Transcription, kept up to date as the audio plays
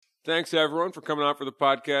Thanks, everyone, for coming out for the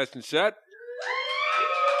podcast and set.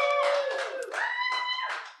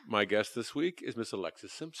 My guest this week is Miss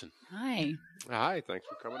Alexis Simpson. Hi. Hi, thanks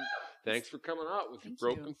for coming. Thanks for coming out with Thank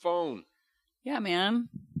your broken you. phone. Yeah, man.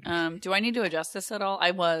 Do I need to adjust this at all?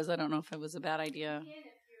 I don't know if it was a bad idea.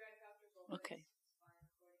 Okay.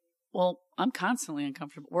 Well, I'm constantly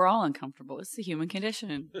uncomfortable. We're all uncomfortable. It's the human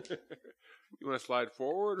condition. You want to slide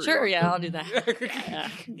forward? Or Sure, you yeah, want I'll do that. Yeah,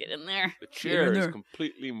 get in there. The chair is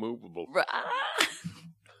completely movable.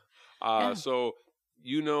 Yeah. So,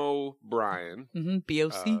 you know Brian. Mm-hmm.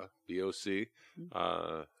 BOC. BOC.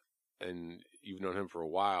 And you've known him for a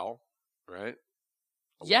while, right?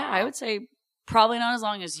 Yeah, I would say probably not as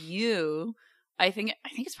long as you. I think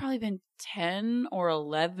it's probably been 10 or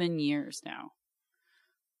 11 years now.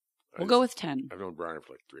 We'll go with 10. I've known Brian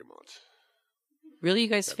for like 3 months. Really? You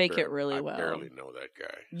guys fake it really well. I barely know that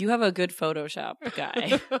guy. You have a good Photoshop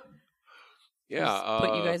guy. Yeah.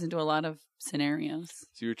 Put you guys into a lot of scenarios.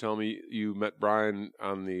 So you're telling me you met Brian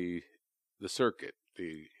on the circuit,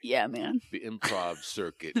 yeah, man, the improv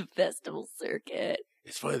circuit, the festival circuit.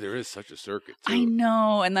 It's funny, there is such a circuit too. I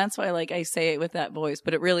know, and that's why I say it with that voice,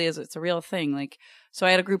 but it really is. It's a real thing. So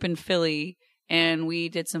I had a group in Philly, and we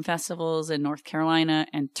did some festivals in North Carolina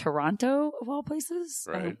and Toronto, of all places,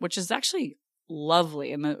 right. Which is actually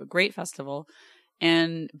lovely and a great festival.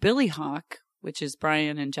 And Billy Hawk, which is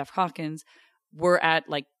Brian and Jeff Hawkins, were at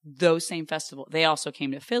those same festival. They also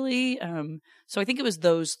came to Philly. So I think it was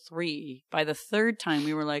those three. By the third time,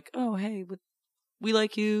 we were like, "Oh, hey, we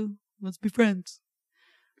like you. Let's be friends."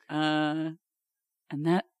 And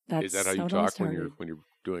that's is that how you talk when you're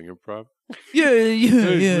doing improv? Yeah. Hey,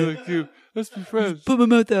 we like you. Let's be friends. Just put my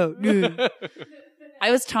mouth out. Yeah. I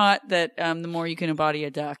was taught that the more you can embody a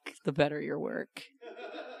duck, the better your work.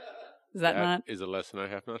 Is that not? Is a lesson I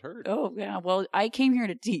have not heard. Oh, yeah. Well, I came here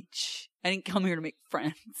to teach. I didn't come here to make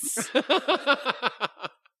friends.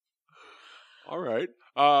 All right.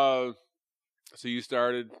 So you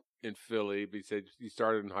started in Philly, but you said you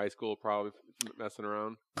started in high school probably messing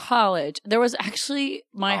around? College. There was actually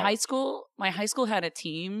high school had a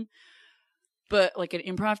team, but like an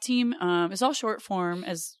improv team. It's all short form,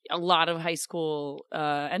 as a lot of high school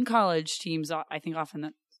and college teams, I think, often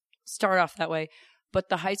that start off that way. But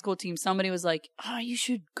the high school team, somebody was like, "Oh, you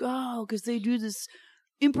should go because they do this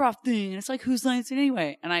improv thing." And it's like, whose line is it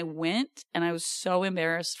anyway? And I went, and I was so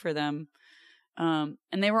embarrassed for them. And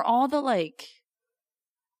they were all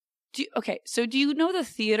so do you know the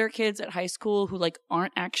theater kids at high school who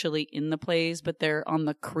aren't actually in the plays, but they're on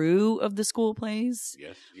the crew of the school plays?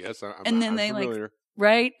 Yes. I'm familiar.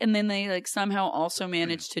 Right? And then they somehow also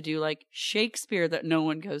managed to do Shakespeare that no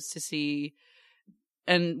one goes to see,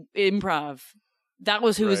 and improv. That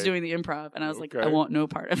was who was doing the improv. And I was like, I want no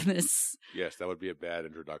part of this. Yes, that would be a bad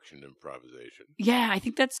introduction to improvisation. Yeah, I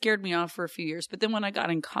think that scared me off for a few years. But then when I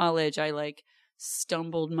got in college, I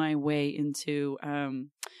stumbled my way into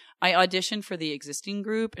I auditioned for the existing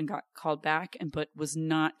group and got called back but was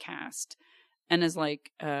not cast. And as when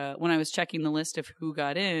I was checking the list of who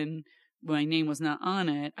got in, my name was not on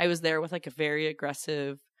it. I was there with a very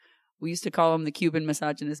aggressive, we used to call him the Cuban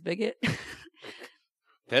misogynist bigot.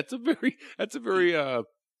 That's a very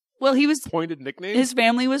well, he was pointed nickname. His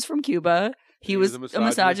family was from Cuba. He was a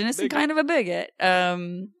misogynist and kind of a bigot.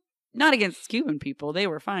 Not against Cuban people. They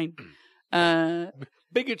were fine.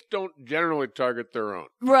 Bigots don't generally target their own.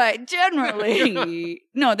 Right, generally.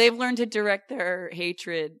 No, they've learned to direct their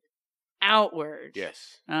hatred outward.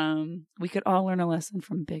 Yes. We could all learn a lesson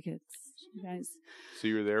from bigots, you guys. So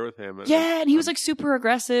you were there with him. Yeah, and he was super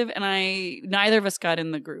aggressive, and neither of us got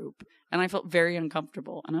in the group, and I felt very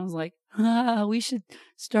uncomfortable. And I was like, we should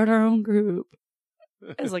start our own group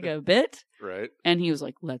as a bit. Right. And he was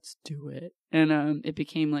like, let's do it. And it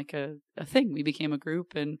became a thing. We became a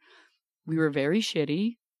group, and we were very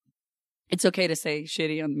shitty. It's okay to say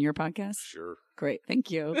shitty on your podcast? Sure. Great.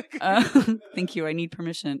 Thank you. Thank you. I need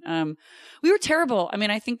permission. We were terrible. I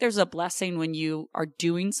mean, I think there's a blessing when you are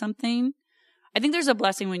doing something. I think there's a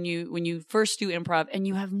blessing when you first do improv and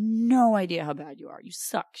you have no idea how bad you are. You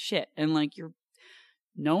suck shit. And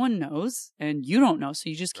no one knows and you don't know. So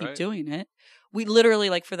you just keep doing it. We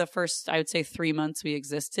literally, for the first, I would say 3 months we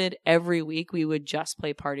existed, every week we would just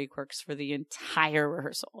play Party Quirks for the entire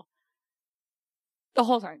rehearsal. The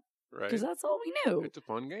whole time. Right. Because that's all we knew. It's a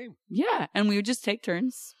fun game. Yeah. And we would just take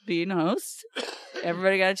turns being a host.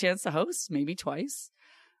 Everybody got a chance to host, maybe twice.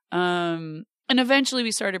 And eventually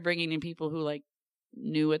we started bringing in people who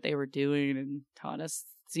knew what they were doing and taught us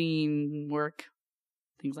scene work,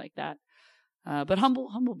 things like that. But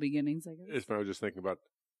humble beginnings, I guess. It's funny, I was just thinking about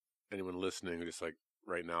anyone listening, just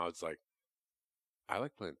right now, it's I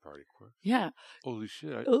like playing Party Quirks. Yeah. Holy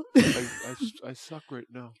shit! Oh. I suck right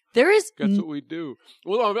now. There is. That's what we do.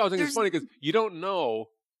 Well, I was thinking it's funny because you don't know,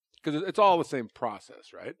 because it's all the same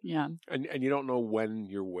process, right? Yeah. And you don't know when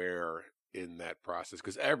you're where in that process,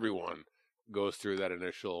 because everyone goes through that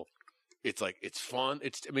initial. It's like it's fun.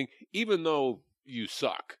 I mean, even though you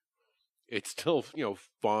suck, it's still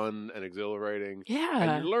fun and exhilarating. Yeah.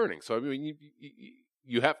 And you're learning. So I mean,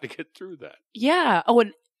 you have to get through that. Yeah. Oh,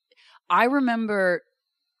 and I remember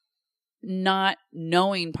not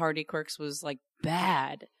knowing Party Quirks was like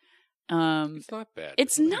bad. It's not bad.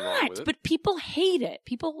 It's There's nothing wrong with not, it. but people hate it.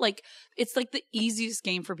 People it's like the easiest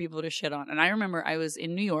game for people to shit on. And I remember I was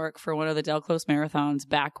in New York for one of the Del Close marathons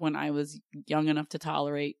back when I was young enough to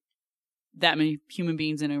tolerate that many human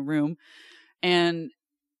beings in a room. And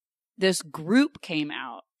this group came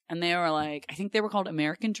out and they were like, I think they were called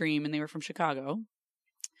American Dream, and they were from Chicago.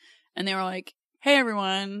 And they were like, hey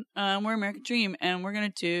everyone, we're American Dream and we're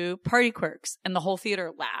going to do Party Quirks. And the whole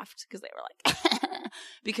theater laughed because they were like,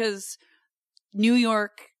 because New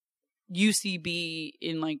York UCB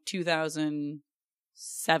in like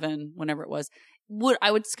 2007, whenever it was,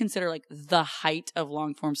 I would consider like the height of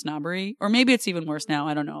long form snobbery, or maybe it's even worse now.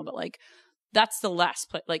 I don't know. But like, that's the last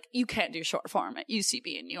place. Like, you can't do short form at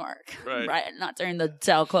UCB in New York. Right. Not during the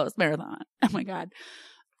Del Close marathon. Oh my God.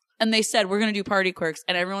 And they said, we're going to do Party Quirks.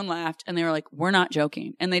 And everyone laughed. And they were like, we're not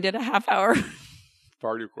joking. And they did a half-hour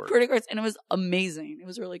Party Quirks. Party Quirks. And it was amazing. It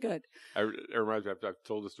was really good. It reminds me, I've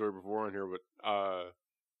told the story before on here, but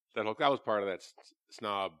that was part of that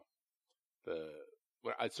snob. At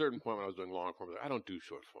a certain point when I was doing long form, I don't do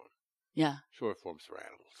short form. Yeah. Short form's for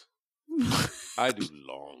animals. I do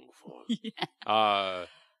long form. Yeah.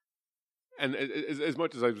 And as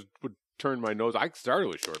much as I would turn my nose, I started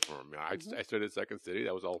with short form. I started at Second City.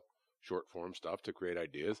 That was all short form stuff to create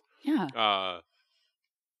ideas. Yeah.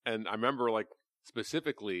 And I remember, like,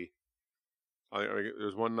 specifically, there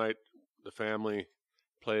was one night the family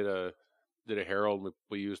did a Herald.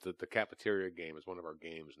 We used the cafeteria game as one of our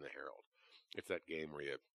games in the Herald. It's that game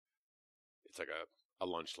where it's like a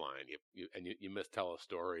lunch line. You mistell a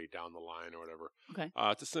story down the line or whatever. Okay.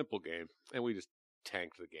 It's a simple game, and we just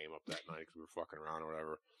tanked the game up that night because we were fucking around or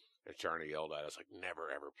whatever. And Charlie yelled at us like,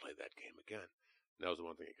 "Never ever play that game again." And that was the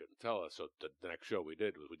one thing he couldn't tell us. So the next show we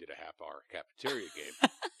did was we did a half-hour cafeteria game.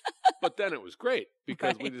 But then it was great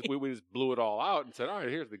because Right. we just blew it all out and said, "All right,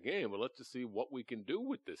 here's the game. But let's just see what we can do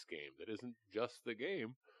with this game that isn't just the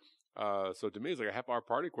game." So to me, it's like a half-hour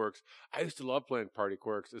Party Quirks. I used to love playing Party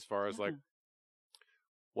Quirks as far as like,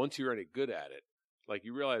 once you're any good at it, like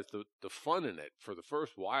you realize the fun in it for the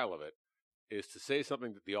first while of it is to say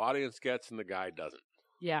something that the audience gets and the guy doesn't.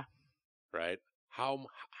 Yeah. Right? How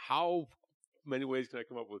many ways can I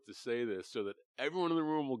come up with to say this so that everyone in the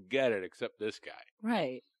room will get it except this guy?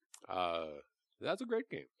 Right. That's a great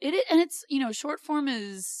game. It is, and it's, short form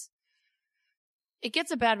it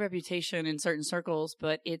gets a bad reputation in certain circles,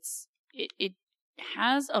 but it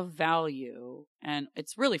has a value and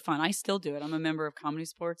it's really fun. I still do it. I'm a member of Comedy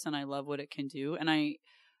Sports and I love what it can do. And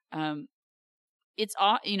it's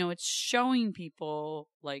showing people,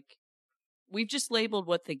 like, we've just labeled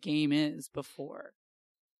what the game is before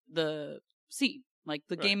the scene. Like,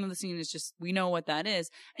 the game of the scene is just, we know what that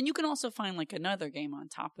is. And you can also find like another game on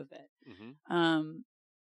top of it. Mm-hmm.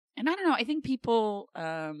 And I don't know, I think people,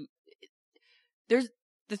 the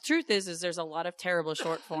truth is there's a lot of terrible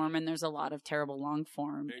short form and there's a lot of terrible long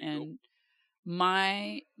form. And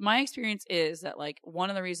my experience is that, like, one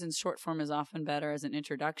of the reasons short form is often better as an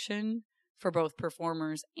introduction for both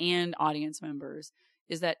performers and audience members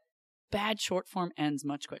is that bad short form ends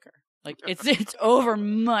much quicker. Like, it's over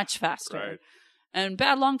much faster. Right. And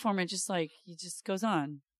bad long form, it just goes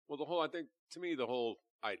on. Well, to me, the whole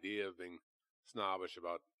idea of being snobbish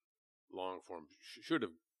about long form should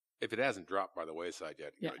have, if it hasn't dropped by the wayside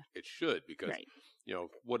yet, it should, because,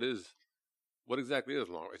 what exactly is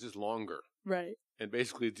long? It's just longer. Right. And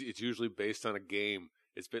basically, it's usually based on a game.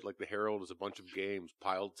 It's a bit like the Herald is a bunch of games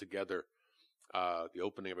piled together. The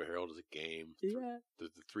opening of a Herald is a game. Yeah. The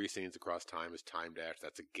 3 scenes across time is Time Dash.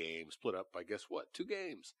 That's a game split up by, guess what? 2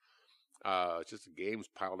 games. It's just games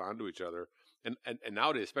piled onto each other. And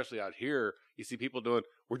nowadays, especially out here, you see people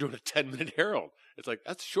we're doing a 10-minute Herald. It's like,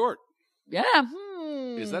 that's short. Yeah.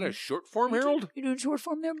 Is that a short form Herald? You doing short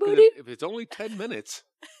form there, buddy? If it's only 10 minutes,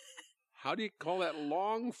 how do you call that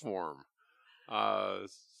long form?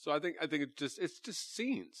 So I think it's just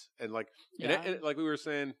scenes. And like, and like we were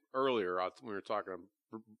saying earlier, when we were talking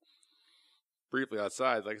briefly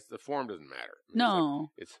outside, like, the form doesn't matter. I mean,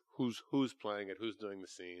 No. it's who's playing it, who's doing the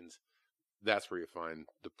scenes. that's where you find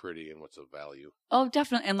the pretty and what's of value. Oh,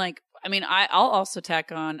 definitely. And like, I mean, I'll also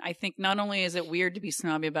tack on, I think not only is it weird to be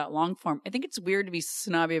snobby about long form, I think it's weird to be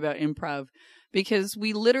snobby about improv because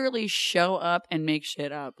we literally show up and make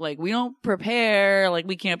shit up. Like, we don't prepare. Like,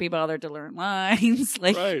 we can't be bothered to learn lines.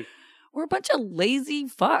 Like, Right. we're a bunch of lazy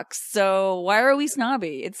fucks. So why are we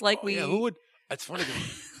snobby? It's like Yeah, who would? It's funny.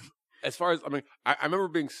 As far as, I mean, I remember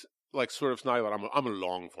being like sort of snobby about I'm a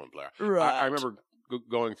long form player. Right. I remember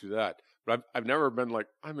going through that. But I've never been like,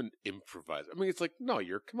 I'm an improviser. I mean, it's like, no,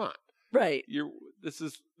 come on. Right. This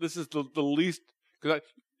is the least, because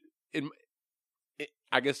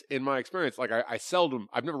I guess in my experience, like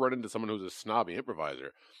I've never run into someone who's a snobby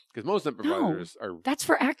improviser, because most improvisers are. That's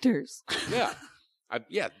for actors. Yeah.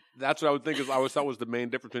 That's what I would think I always thought was the main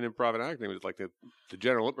difference between improv and acting. It was like the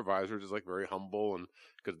general improviser is like very humble, and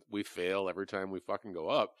because we fail every time we fucking go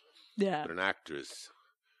up. Yeah. But an actor is,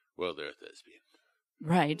 well, they're a thespian.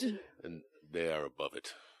 Right. And they are above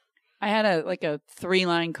it. I had a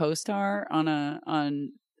 3-line co-star on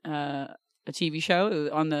a TV show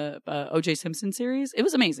on the O.J. Simpson series. It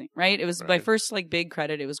was amazing, right? It was my first big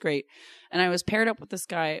credit. It was great, and I was paired up with this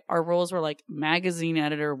guy. Our roles were like magazine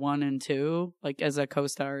editor 1 and 2, like as a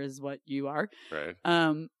co-star is what you are, right?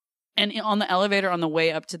 And on the elevator on the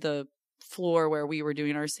way up to the floor where we were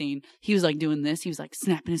doing our scene, he was like doing this. He was like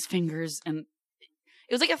snapping his fingers, and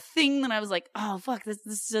it was like a thing that I was like, oh fuck, this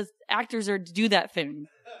is just actors are do that thing.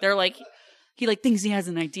 They're like, he thinks he has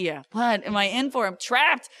an idea. What am I in for? I'm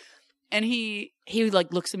trapped. And he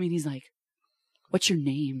looks at me and he's like, what's your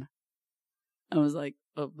name? I was like,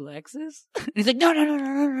 Alexis? And he's like, no.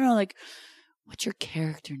 Like, what's your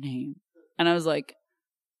character name? And I was like,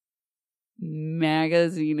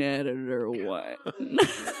 magazine editor 1.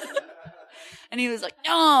 And he was like,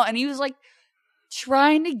 no. And he was like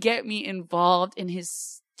trying to get me involved in his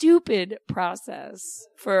stupid process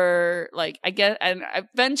for I guess. And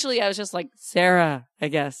eventually I was just like, Sarah, I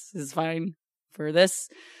guess is fine for this.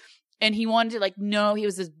 And he wanted to no, he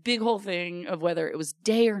was this big whole thing of whether it was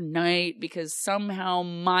day or night, because somehow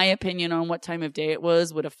my opinion on what time of day it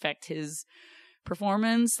was would affect his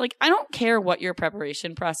performance. I don't care what your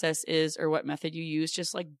preparation process is or what method you use.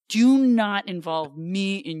 Just do not involve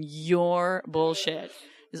me in your bullshit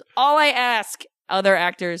is all I ask other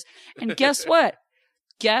actors. And guess what?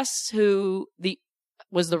 Guess who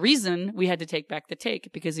was the reason we had to take back the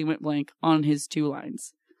take, because he went blank on his 2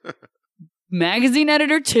 lines. Magazine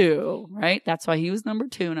editor 2, right? That's why he was number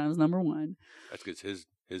 2 and I was number 1. That's because his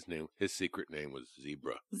secret name was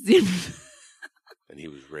Zebra. And he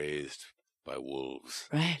was raised by wolves.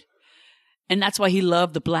 Right. And that's why he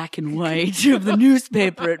loved the black and white of the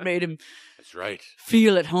newspaper. It made him That's right.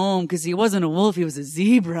 feel at home because he wasn't a wolf, he was a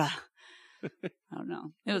zebra. I don't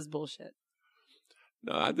know. It was bullshit.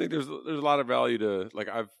 No, I think there's a lot of value to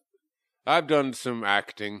I've done some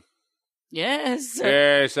acting. Yes.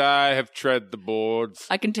 Yes, I have tread the boards.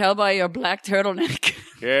 I can tell by your black turtleneck.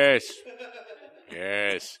 Yes.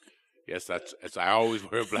 That's I always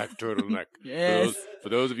wear a black turtleneck. Yes. For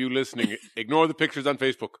those of you listening, ignore the pictures on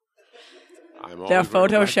Facebook. They're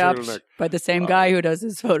photoshopped by the same guy who does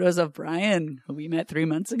his photos of Brian, who we met 3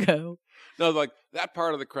 months ago. No, that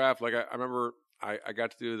part of the craft. I remember I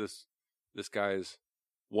got to do this guy's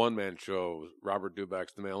one-man show, Robert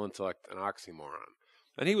Dubak's The Male Intellect and Oxymoron.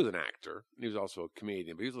 And he was an actor, and he was also a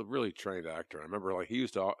comedian, but he was a really trained actor. I remember, he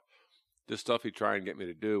used to, this stuff he'd try and get me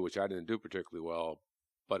to do, which I didn't do particularly well,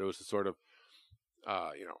 but it was the sort of,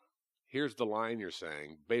 here's the line you're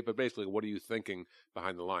saying, but basically, what are you thinking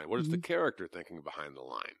behind the line? What is the character thinking behind the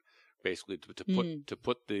line? Basically, to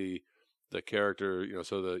put the character,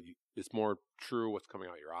 so that it's more true what's coming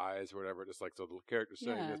out your eyes or whatever. Just so the character's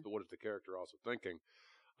saying this, but what is the character also thinking?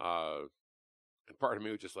 And part of me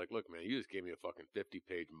was just look, man, you just gave me a fucking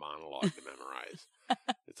 50-page monologue to memorize.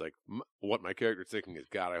 It's what my character's thinking is,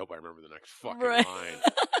 God, I hope I remember the next fucking line.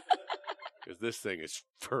 Because this thing is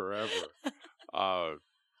forever.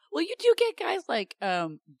 Well, you do get guys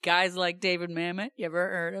like David Mamet. You ever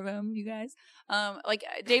heard of him, you guys?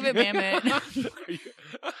 David Mamet.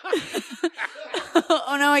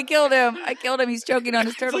 Oh no, I killed him. He's choking on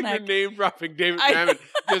his turtleneck. It's you're name dropping David Mamet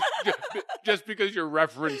just because you're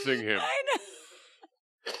referencing him. I know.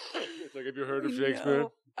 It's have you heard of Shakespeare?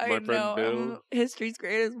 My friend Bill. History's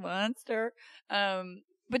greatest monster.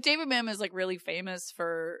 But David Mamet is really famous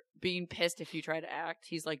for being pissed if you try to act.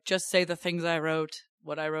 He's just say the things I wrote.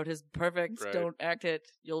 What I wrote is perfect. Right. Don't act it.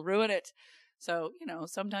 You'll ruin it. So,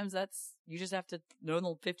 sometimes you just have to know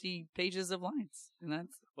the 50 pages of lines. And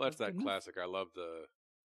that's that classic. I love the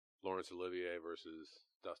Laurence Olivier versus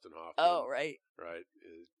Dustin Hoffman. Oh, right. Right.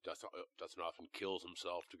 Dustin Hoffman kills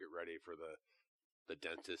himself to get ready for the the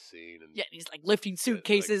dentist scene, and Yeah, he's like lifting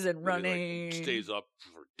suitcases and really, running. like, stays up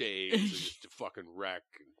for days and just to fucking wreck.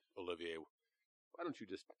 And Olivier, why don't you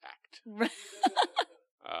just act?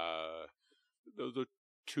 Those are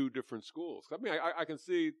two different schools. I mean, I can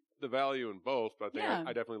see the value in both, but I think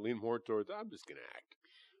I definitely lean more towards I'm just gonna act.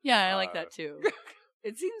 Yeah, I like that too.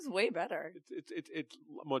 It seems way better. It's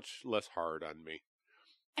much less hard on me.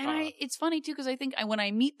 And it's funny too because I think when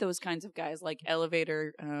I meet those kinds of guys like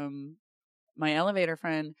elevator, my elevator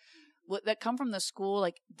friend that come from the school,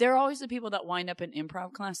 like they're always the people that wind up in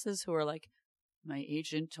improv classes who are like, my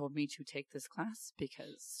agent told me to take this class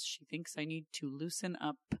because she thinks I need to loosen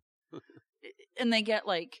up. And they get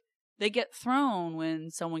thrown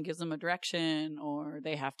when someone gives them a direction or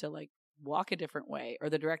they have to like walk a different way or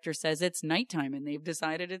the director says it's nighttime and they've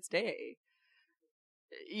decided it's day.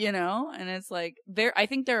 You know, and it's like I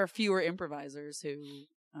think there are fewer improvisers who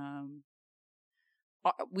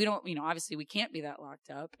we don't, obviously we can't be that locked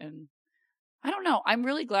up, and I don't know. I'm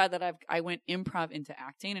really glad that I went improv into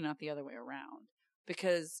acting and not the other way around,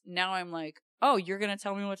 because now I'm like, oh, you're gonna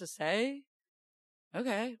tell me what to say?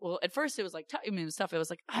 Okay. Well, at first it was like stuff. It was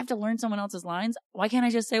like I have to learn someone else's lines. Why can't I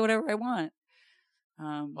just say whatever I want?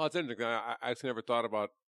 Well, it's interesting. I actually never thought about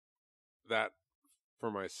that for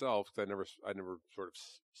myself because I never sort of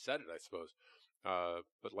said it, I suppose.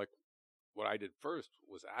 But like what I did first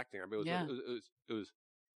was acting. I mean, it was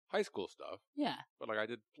high school stuff. Yeah. But like I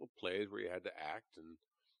did plays where you had to act, and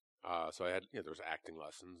so I had there was acting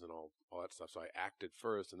lessons and all that stuff. So I acted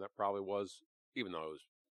first, and that probably was, even though it was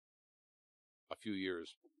a few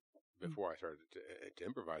years before I started to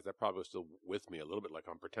improvise, that probably was still with me a little bit. Like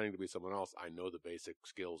I'm pretending to be someone else. I know the basic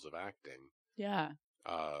skills of acting. Yeah.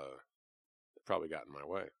 Probably got in my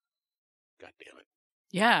way. God damn it.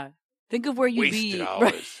 Yeah. Think of where you'd be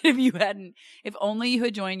right, if only you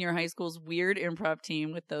had joined your high school's weird improv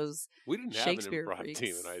team with those We didn't Shakespeare have an improv freaks.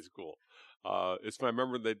 team in high school. I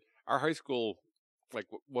remember that our high school, like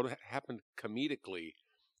what happened comedically,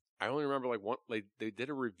 I only remember like they did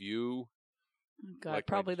a review. Oh God,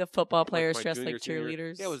 probably the football players dressed like senior.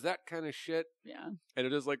 cheerleaders. Yeah, it was that kind of shit. Yeah. And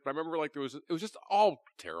it is like, I remember like it was just all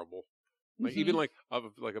terrible. Like even like a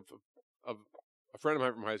friend of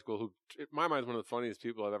mine from high school who, in my mind, is one of the funniest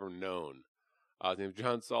people I've ever known. His name's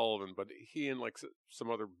John Sullivan, but he and like some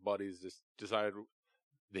other buddies just decided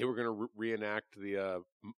they were going to reenact the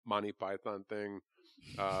Monty Python thing.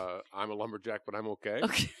 I'm a lumberjack, but I'm okay.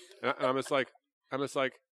 And I'm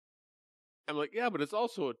like, yeah, but it's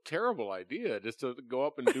also a terrible idea just to go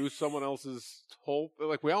up and do someone else's whole.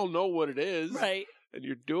 Like we all know what it is, right? And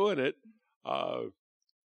you're doing it. And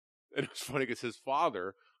it was funny because his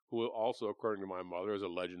father, who also, according to my mother, is a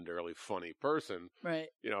legendarily funny person, right?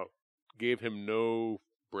 Gave him no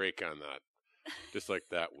break on that. Just like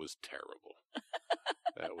that was terrible.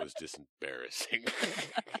 That was just embarrassing.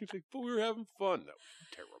 He's like, but we were having fun. That was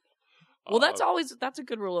terrible. Well, that's a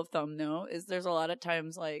good rule of thumb, though, is there's a lot of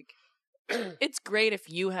times like it's great if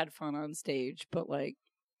you had fun on stage, but like,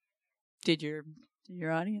 did your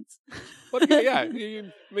audience? But yeah,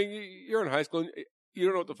 you're in high school. And you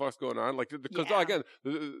don't know what the fuck's going on. Like, because again,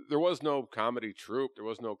 there was no comedy troupe. There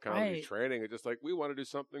was no comedy training. It's just like, we want to do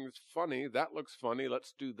something that's funny. That looks funny.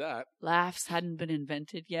 Let's do that. Laughs hadn't been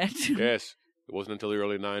invented yet. Yes. It wasn't until the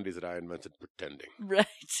early 90s that I invented pretending. Right.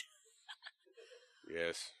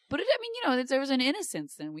 Yes. But there was an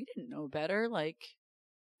innocence then. We didn't know better. Like,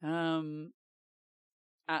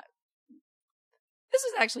 this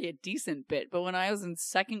is actually a decent bit, but when I was in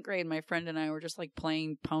second grade, my friend and I were just like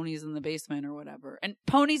playing ponies in the basement or whatever. And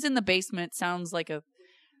ponies in the basement sounds like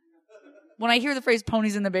when I hear the phrase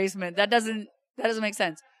ponies in the basement, that doesn't make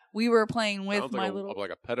sense. We were playing with sounds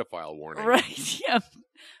like a pedophile warning. Right. Yeah.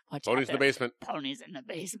 Watch ponies in the basement. Ponies in the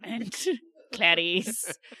basement.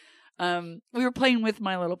 Clarice. We were playing with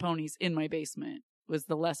My Little Ponies in my basement. Was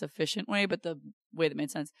the less efficient way, but the way that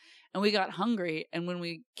made sense. And we got hungry, and when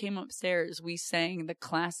we came upstairs, we sang the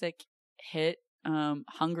classic hit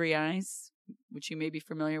Hungry Eyes, which you may be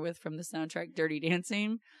familiar with from the soundtrack Dirty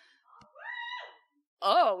Dancing.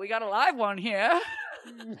 Oh, we got a live one here.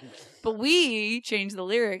 But we changed the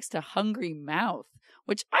lyrics to Hungry Mouth,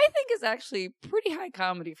 which I think is actually pretty high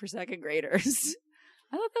comedy for second graders.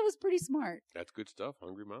 I thought that was pretty smart. That's good stuff,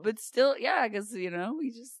 Hungry Mouth. But still, yeah, because, we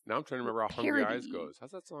just... Now I'm trying to remember how Hungry Eyes goes.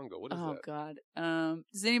 How's that song go? What is that? Oh, God.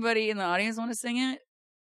 Does anybody in the audience want to sing it?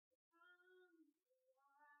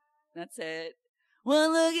 That's it.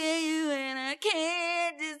 Well, look at you and I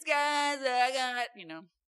can't disguise I got,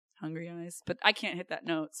 Hungry Eyes. But I can't hit that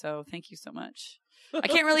note, so thank you so much. I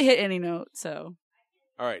can't really hit any note, so...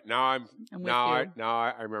 All right, now I'm with I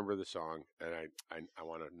you. remember the song, and I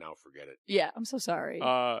want to now forget it. Yeah, I'm so sorry.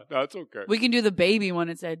 That's okay. We can do the baby one.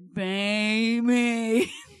 It said,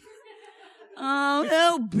 baby. Oh,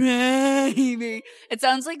 no, baby. It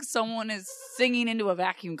sounds like someone is singing into a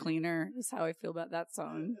vacuum cleaner. That's how I feel about that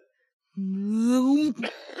song.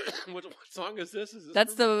 What song is this?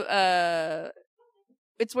 That's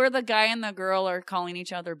it's where the guy and the girl are calling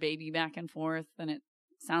each other baby back and forth, and it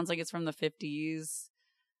sounds like it's from the 50s.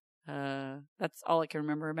 That's all I can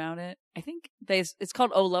remember about it. I think it's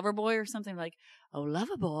called Oh Lover Boy or something like, Oh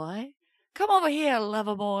Lover Boy, come over here,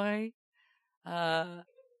 Lover Boy.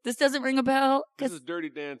 This doesn't ring a bell. This is Dirty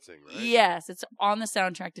Dancing, right? Yes, it's on the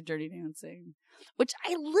soundtrack to Dirty Dancing, which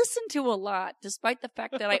I listened to a lot, despite the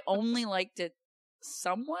fact that I only liked it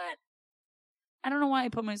somewhat. I don't know why I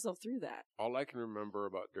put myself through that. All I can remember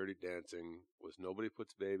about Dirty Dancing was nobody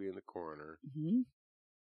puts baby in the corner, and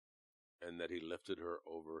that he lifted her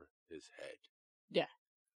over his head. Yeah.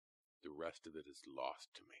 The rest of it is lost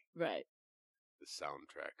to me. Right. The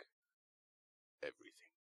soundtrack.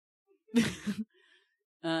 Everything.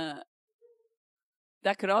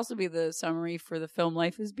 That could also be the summary for the film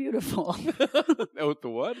Life is Beautiful. Oh, the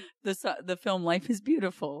what? The film Life is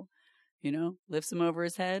Beautiful. You know, lifts him over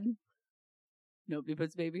his head. Nobody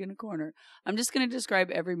puts baby in a corner. I'm just going to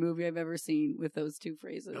describe every movie I've ever seen with those two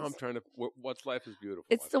phrases. No, I'm trying to. What's Life is Beautiful?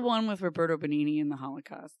 It's the one with Roberto Benigni in the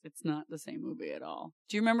Holocaust. It's not the same movie at all.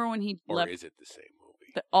 Do you remember when he left? Or is it the same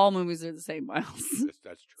movie? All movies are the same, Miles.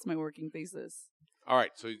 That's true. It's my working thesis. All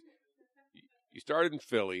right, so you started in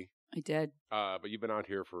Philly. I did. But you've been out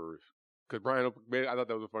here for... Because Brian, I thought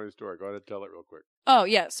that was a funny story. Go ahead and tell it real quick. Oh,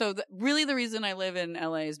 yeah. So really the reason I live in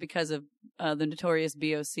LA is because of the notorious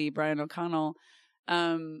BOC, Brian O'Connell.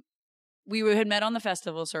 We had met on the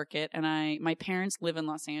festival circuit, and my parents live in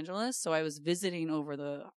Los Angeles, so I was visiting over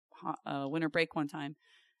the winter break one time.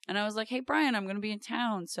 And I was like, hey, Brian, I'm going to be in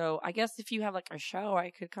town, so I guess if you have like a show,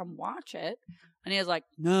 I could come watch it. And he was like,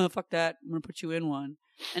 no, fuck that. I'm going to put you in one.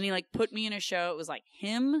 And he like put me in a show. It was like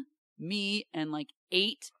him, me, and like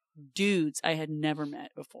 8 dudes I had never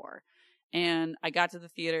met before. And I got to the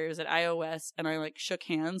theaters at iOS, and I like shook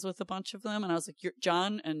hands with a bunch of them. And I was like, you're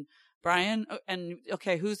John and Brian. And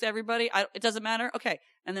okay, who's everybody? It doesn't matter. Okay.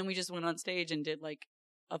 And then we just went on stage and did like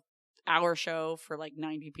a hour show for like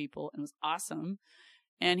 90 people. And it was awesome.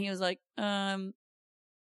 And he was like, yeah,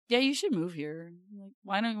 you should move here.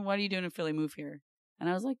 I'm like, what are you doing in Philly? Move here. And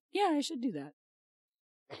I was like, yeah, I should do that.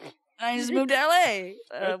 And I just moved to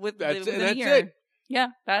LA within a year. It. Yeah,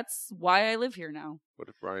 that's why I live here now. What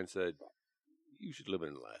if Brian said, you should live in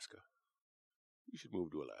Alaska? You should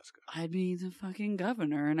move to Alaska. I'd be the fucking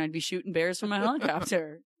governor, and I'd be shooting bears from a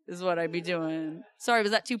helicopter, is what I'd be doing. Sorry,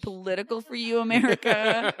 was that too political for you,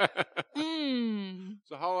 America?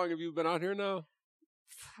 So how long have you been out here now?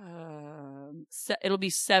 It'll be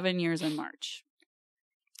 7 years in March.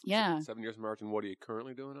 Yeah. 7 years in March, and what are you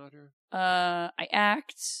currently doing out here? I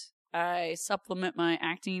act. I supplement my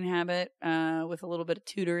acting habit with a little bit of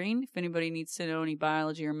tutoring. If anybody needs to know any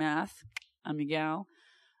biology or math, I'm your gal.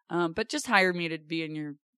 But just hire me to be in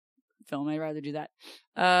your film. I'd rather do that.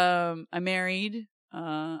 I'm married.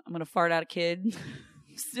 I'm going to fart out a kid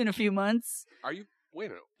in a few months. Are you? Wait a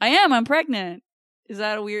minute. I am. I'm pregnant. Is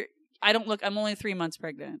that a weird... I don't look... I'm only 3 months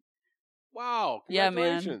pregnant. Wow.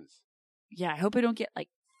 Congratulations. Yeah, man. Yeah, I hope I don't get like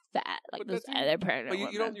fat like those other pregnant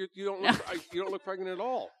women. You don't look pregnant at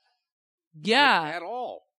all. Yeah. Like, at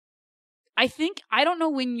all. I think... I don't know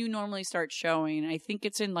when you normally start showing. I think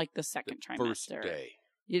it's in like the second trimester. First day.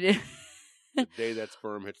 You did? The day that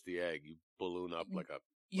sperm hits the egg, you balloon up like a...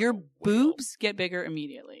 Your boobs get bigger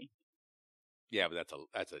immediately. Yeah, but that's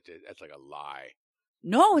like a lie.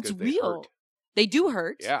 No, it's real. They do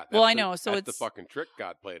hurt. Yeah. Well, I know. So that's the fucking trick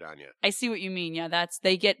God played on you. I see what you mean. Yeah,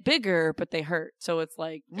 they get bigger, but they hurt. So it's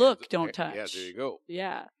like, look, don't touch. Yeah, there you go.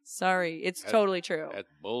 Yeah. Sorry. It's totally true. That's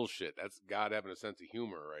bullshit. That's God having a sense of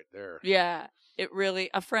humor right there. Yeah. It really,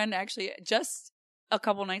 a friend actually, just a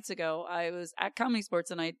couple nights ago, I was at Comedy Sports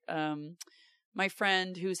and my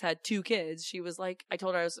friend who's had 2 kids, she was like, I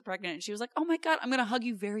told her I was pregnant and she was like, oh my God, I'm going to hug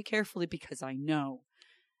you very carefully because I know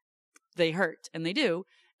they hurt. And they do.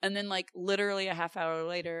 And then like literally a half hour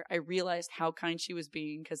later, I realized how kind she was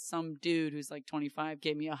being because some dude who's like 25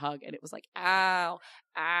 gave me a hug and it was like, ow,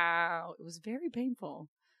 ow. It was very painful.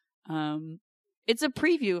 It's a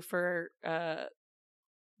preview for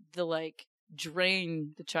the like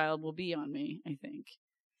drain the child will be on me, I think.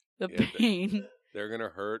 The pain. They're going to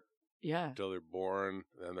hurt. Yeah. Until they're born.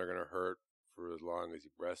 Then they're going to hurt for as long as you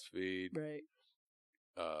breastfeed. Right.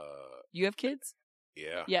 You have kids?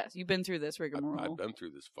 Yeah. Yes, you've been through this rigmarole. I've been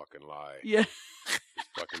through this fucking lie. Yeah. This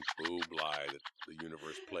fucking boob lie that the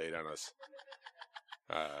universe played on us.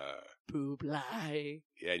 Boob lie.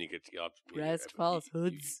 Yeah, and you get Breast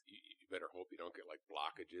falsehoods. You better hope you don't get like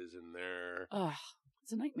blockages in there. Ugh,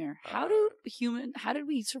 it's a nightmare. How did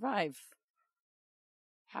we survive?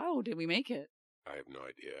 How did we make it? I have no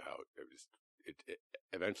idea how it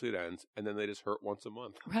eventually it ends, and then they just hurt once a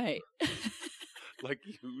month. Right. Like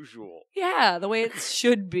usual. Yeah, the way it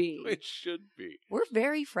should be. The way it should be. We're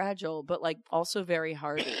very fragile, but like also very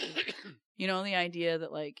hard. You know, the idea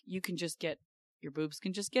that like you can just get, your boobs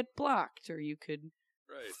can just get blocked, or you could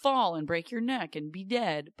fall and break your neck and be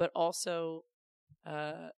dead, but also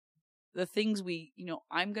the things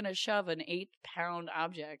I'm going to shove an 8-pound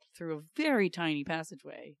object through a very tiny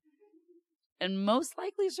passageway and most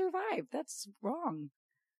likely survive. That's wrong.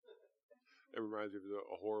 It reminds me of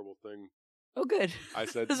a horrible thing. Oh, good. I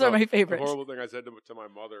said those are my favorite. A horrible thing I said to my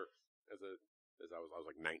mother as I was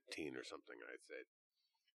like 19 or something. I said,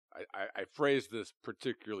 I phrased this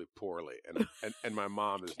particularly poorly, and my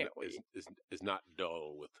mom is not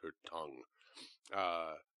dull with her tongue.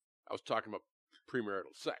 I was talking about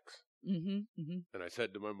premarital sex, and I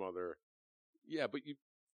said to my mother, "Yeah, but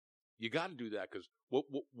you got to do that because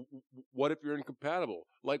what if you're incompatible?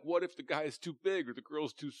 Like, what if the guy is too big or the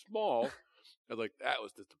girl's too small?" I was like, that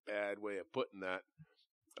was just a bad way of putting that.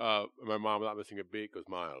 My mom, without missing a beat, goes,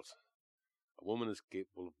 "Miles, a woman is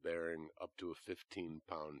capable of bearing up to a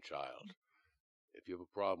 15-pound child. If you have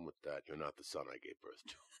a problem with that, you're not the son I gave birth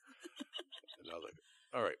to." And I was like,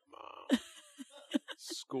 "All right, Mom,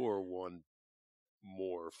 score one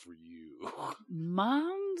more for you."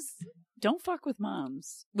 Moms, don't fuck with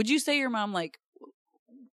moms. Would you say your mom, like,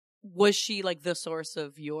 was she like the source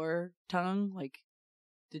of your tongue? Like,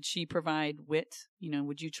 did she provide wit?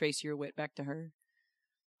 Would you trace your wit back to her?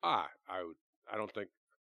 I don't think.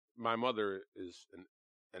 My mother is an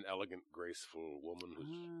elegant, graceful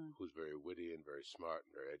woman who's very witty and very smart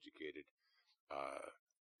and very educated.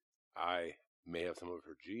 I may have some of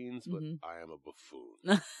her genes, but I am a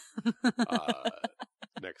buffoon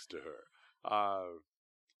next to her.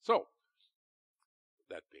 So,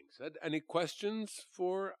 that being said, any questions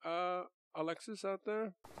for Alexis out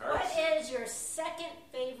there? What is your second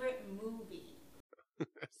favorite movie?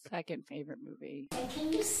 Second favorite movie. And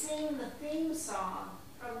can you sing the theme song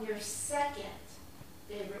from your second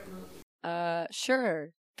favorite movie?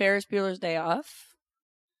 Sure. Ferris Bueller's Day Off.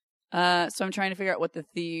 So I'm trying to figure out what the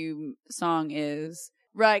theme song is.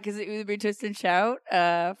 Right, because it would be Twist and Shout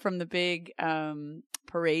from the big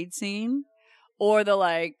parade scene. Or the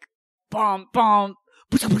like, bump, bump.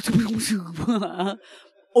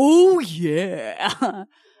 Oh, yeah.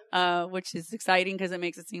 Which is exciting because it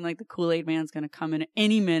makes it seem like the Kool-Aid Man's going to come in at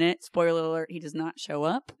any minute. Spoiler alert, he does not show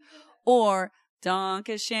up. Or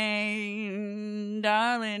Donkashane,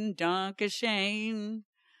 darling, Donkashane.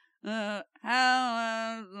 How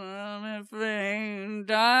I'm afraid,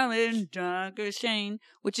 darling, Donkashane.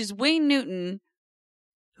 Which is Wayne Newton,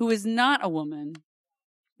 who is not a woman,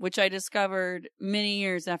 which I discovered many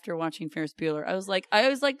years after watching Ferris Bueller. I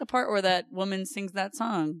always like the part where that woman sings that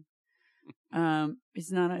song.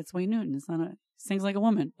 It's Wayne Newton. Sings like a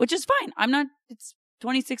woman, which is fine. It's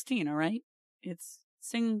 2016, all right? It's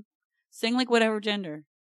sing like whatever gender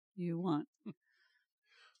you want.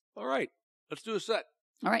 All right. Let's do a set.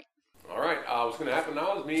 All right. What's going to happen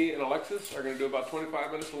now is me and Alexis are going to do about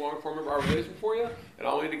 25 minutes of long-form improvisation for you, and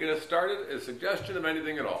all we need to get us started is a suggestion of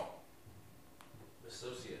anything at all.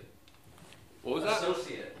 Associate. What was that?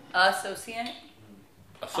 Associate. Associate.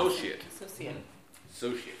 Associate. Associate.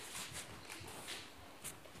 Associate.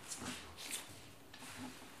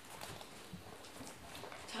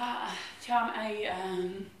 Tom,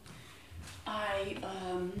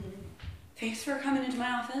 thanks for coming into my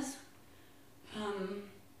office.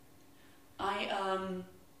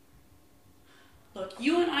 Look,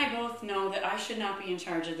 you and I both know that I should not be in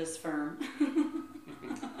charge of this firm.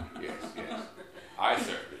 Yes. I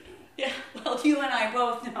certainly do. Yeah, well, you and I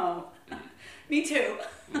both know. Me too.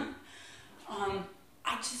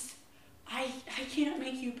 I can't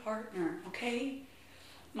make you partner, okay?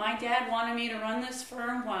 My dad wanted me to run this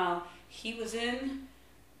firm while he was in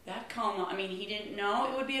that coma. I mean, he didn't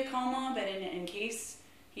know it would be a coma, but in case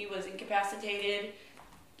he was incapacitated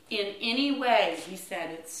in any way, he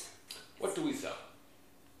said What do we sell?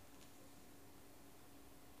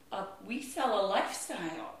 We sell a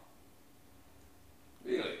lifestyle.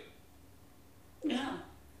 Really? Yeah.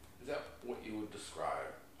 Is that what you would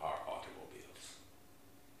describe our automobiles?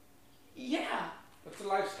 Yeah. What's a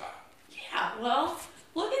lifestyle? Yeah, well,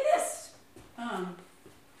 look at this.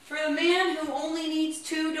 For the man who only needs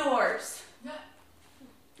 2 doors.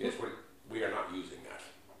 Yes, we are not using that.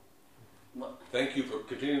 What? Thank you for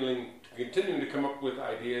continuing to come up with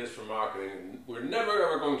ideas for marketing we're never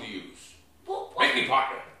ever going to use. Well, Make me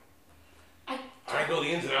partner. I know the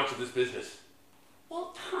ins and outs of this business.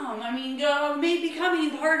 Well, Tom, I mean,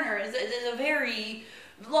 becoming a partner is a very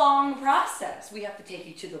long process. We have to take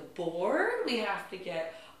you to the board. We have to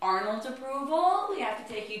get Arnold's approval. We have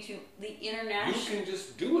to take you to the international. You can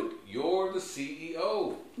just do it. You're the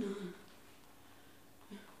CEO.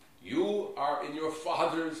 You are in your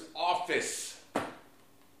father's office.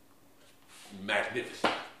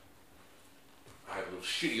 Magnificent. I have a little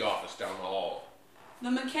shitty office down the hall. The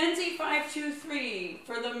Mackenzie 523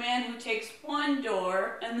 for the man who takes one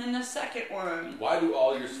door and then the second one. Why do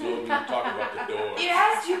all your slogans talk about the doors? It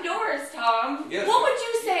has two doors, Tom. Yes. What would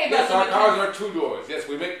you say about Yes, the our cars are two doors. Yes,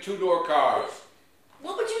 we make two-door cars.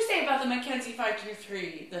 What would you say about the Mackenzie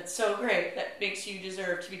 523 that's so great that makes you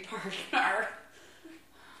deserve to be partner?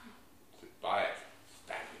 Buy it.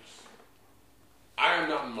 Fabulous. I am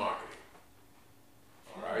not in marketing.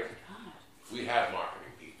 All right? We have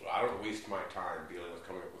marketing people. I don't waste my time dealing with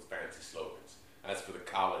coming up with fancy slogans. That's for the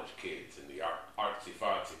college kids and the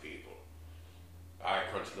artsy-fartsy people. I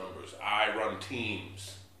crunch numbers. I run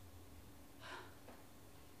teams.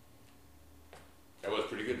 That was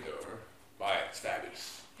pretty good, though, huh? Buy it. It's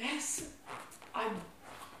fabulous. Yes. I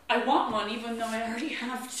want one even though I already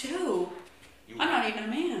have two. I'm not even a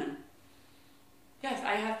man. Yes,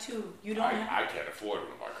 I have two. You don't have... I can't afford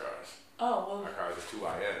one of my cars. Oh, well... My car is a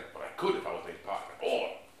 2IN, but I could if I was a partner. Or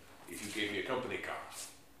if you gave me a company car.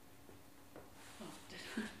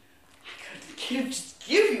 I couldn't just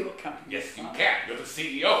give you a company. Yes, you can. You're the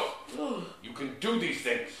CEO. Ugh. You can do these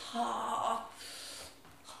things. All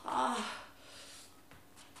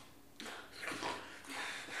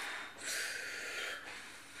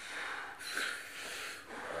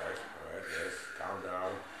right, yes. Calm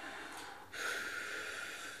down.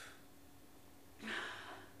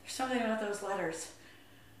 There's something about those letters.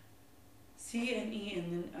 C and E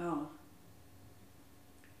and then O.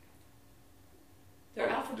 They're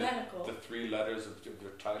alphabetical. The three letters of your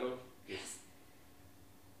title? Yes.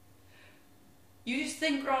 You just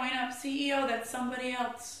think growing up, CEO, that's somebody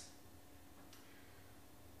else.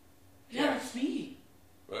 Yeah, Yes. it's me.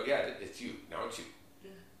 Well, yeah, it's you. Now it's you. Yeah.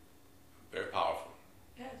 Very powerful.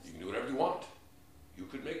 Yes. You can do whatever you want. You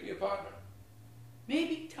could make me a partner.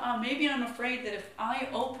 Maybe, Tom, maybe I'm afraid that if I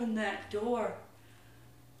open that door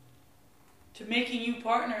to making you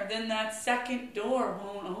partner, then that second door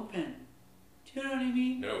won't open. Do you know what I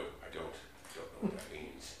mean? No, I don't. I don't know what that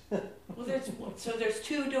means. Well, there's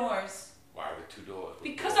two doors. Why are there two doors?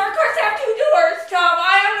 Because our cars have two doors, Tom.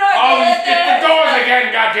 I am not Oh, good you at skipped the this. doors again,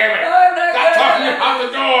 goddammit! I'm not Stop good at talking this. about the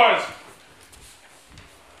doors!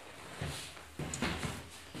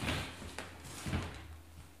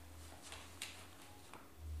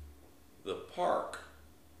 The park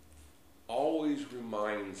always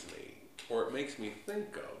reminds me, or it makes me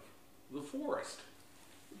think of, the forest.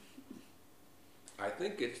 I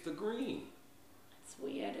think it's the green. It's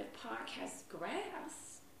weird. A park has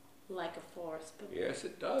grass like a forest, but Yes,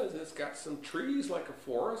 it does. It's got some trees like a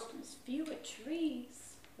forest. there's fewer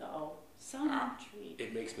trees, though. Some trees.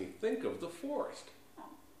 It makes me think of the forest.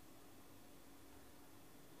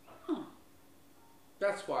 Huh.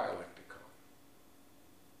 That's why I like to come.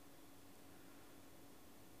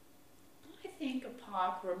 I think a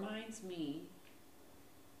park reminds me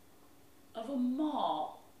of a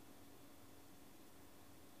mall.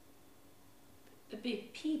 The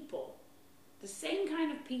big people. The same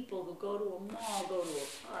kind of people who go to a mall go to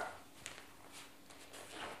a park.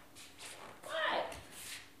 What?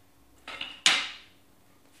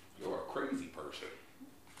 You're a crazy person.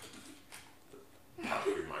 The park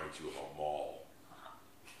reminds you of a mall.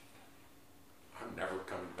 I'm never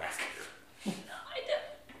coming back here. I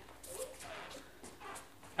don't.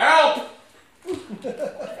 Help!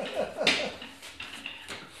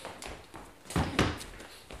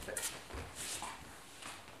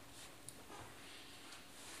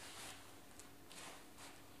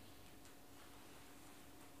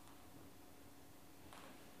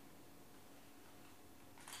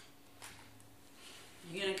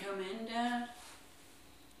 You gonna come in, Dad?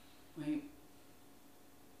 Wait.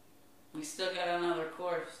 We still got another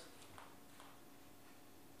course.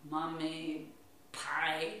 Mom made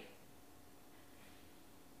pie.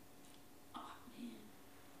 Oh, man.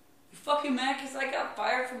 You fucking mad because I got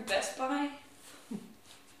fired from Best Buy?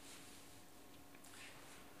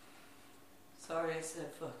 Sorry I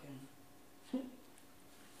said fucking.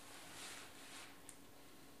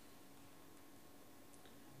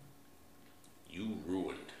 You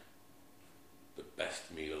ruined the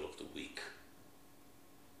best meal of the week.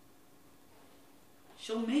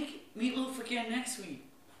 She'll make it meatloaf again next week.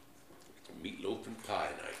 Meatloaf and pie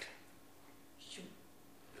night.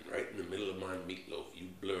 And right in the middle of my meatloaf, you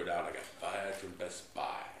blurred out, I got fired from Best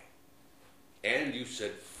Buy. And you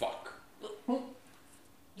said fuck.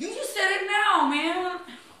 You just said it now, man.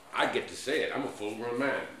 I get to say it. I'm a full-grown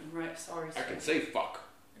man. Right, sorry, sir. I can say fuck.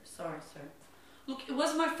 Sorry, sir. Look, it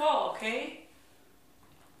wasn't my fault, okay?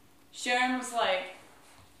 Sharon was like,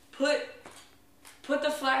 put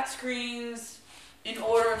the flat screens in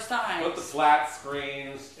order of size. Put the flat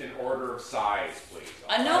screens in order of size, please.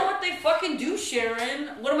 I know what they fucking do, Sharon.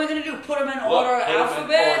 What am I gonna do? Put them in Look, order of put 'em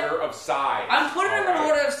alphabet? in order of size. I'm putting them in Alright.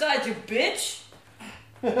 order of size, you bitch.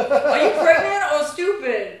 Are you pregnant or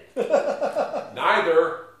stupid?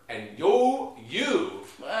 Neither, and you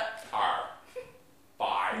What? are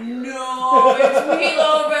fired. No, it's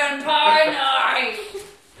meatloaf and pie night.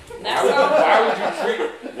 That's Why would you treat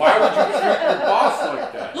your boss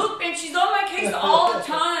like that? Look, and she's on my case all the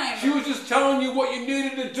time. She was just telling you what you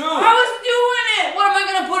needed to do. I was doing it. What am I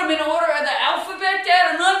gonna put them in order of the alphabet,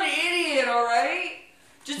 Dad? I'm not an idiot, all right?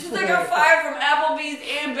 Just because I got fired from Applebee's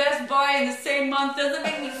and Best Buy in the same month doesn't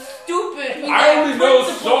make me stupid. It means I have only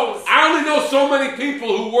know so many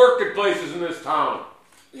people who work at places in this town.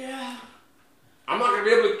 Yeah. I'm not gonna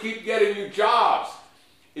be able to keep getting you jobs.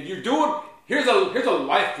 If you're doing here's a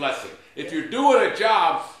life lesson. If you're doing a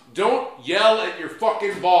job, don't yell at your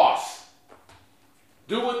fucking boss.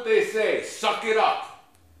 Do what they say. Suck it up.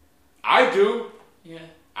 I do. Yeah.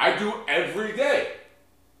 I do every day.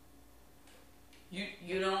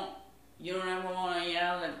 You don't ever want to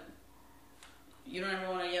yell at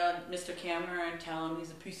Mr. Cameron and tell him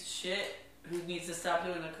he's a piece of shit who needs to stop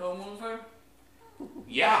doing the comb over?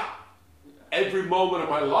 Yeah. Every moment of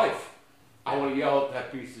my life, I want to yell at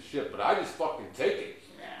that piece of shit, but I just fucking take it.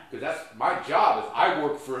 Yeah. Because that's my job, is I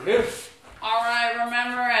work for him. All right,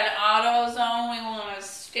 remember at AutoZone, we want to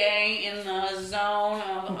stay in the zone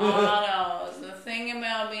of autos. The thing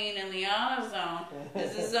about being in the AutoZone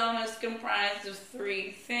is the zone is comprised of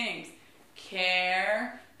three things: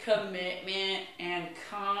 care, commitment, and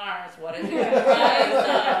cars. What is it comprised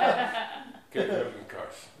of? Get rid of the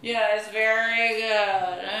cars. Yeah, it's very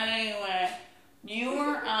good. Anyway, you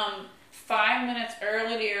were 5 minutes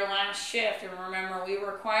early to your last shift, and remember, we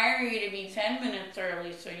require you to be 10 minutes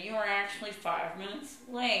early, so you were actually 5 minutes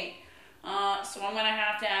late. So I'm going to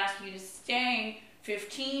have to ask you to stay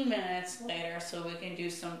 15 minutes later so we can do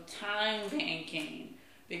some time banking.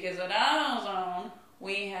 Because at AutoZone,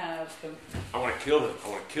 we have... I want to kill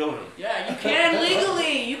him. Yeah, you can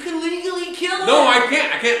legally. You can legally kill him. No, I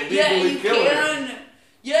can't. I can't legally kill him. Can.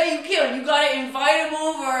 Yeah, you can. You gotta invite him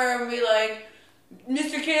over and be like,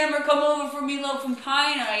 Mr. Cameron, come over for meatloaf and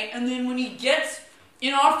pie night. And then when he gets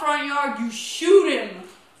in our front yard, you shoot him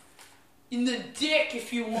in the dick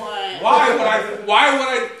if you want. Why would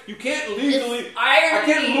I? You can't legally. I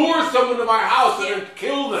can't lure someone to my house and then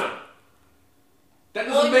kill them. That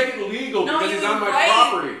doesn't make it legal because he's on my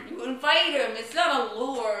property. You invite him. It's not a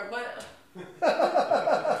lure, but...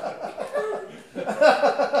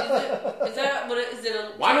 Is that what is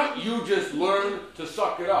it? Why don't you just learn to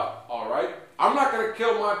suck it up, all right? I'm not going to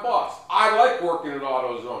kill my boss. I like working at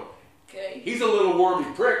AutoZone. Okay. He's a little wormy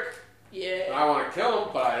prick. Yeah. And I want to kill him,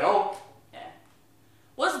 but I don't. Yeah.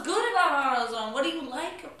 What's good about AutoZone? What do you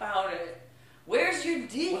like about it? Where's your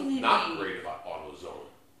dignity? What's not great about AutoZone?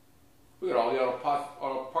 We got all the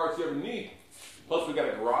auto parts you ever need. Plus, we got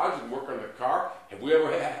a garage and work on the car. Have we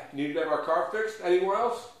ever needed to have our car fixed anywhere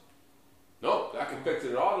else? No, I can fix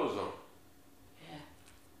it at AutoZone.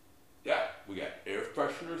 Yeah, we got air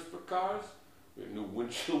fresheners for cars. We got new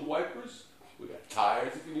windshield wipers. We got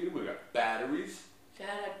tires if you need them. We got batteries.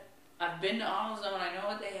 Dad, I've been to AutoZone. I know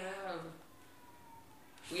what they have.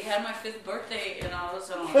 We had my 5th birthday in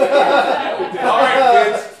AutoZone.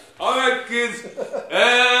 All right, kids.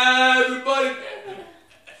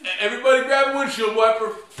 Everybody grab a windshield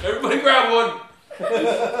wiper. Everybody grab one.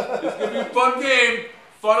 It's going to be a fun game.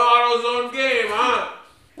 Fun AutoZone game, huh?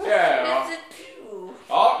 Yeah.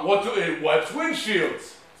 What's it do? It wipes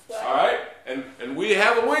windshields. All right? And we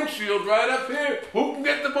have a windshield right up here. Who can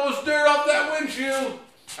get the most dirt off that windshield?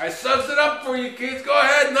 I subs it up for you, kids. Go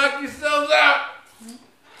ahead, knock yourselves out.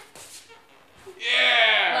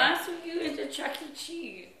 Yeah. Last week you went to Chuck E.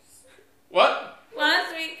 Cheese. What?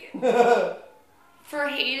 Last week for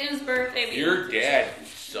Hayden's birthday. Your dad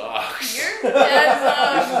sucks. Your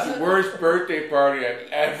dad This is the worst birthday party I've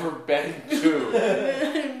ever been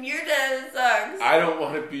to. Your dad sucks. I don't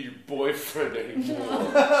want to be your boyfriend anymore.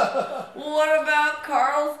 Well, what about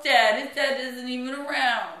Carl's dad? His dad isn't even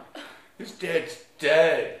around. His dad's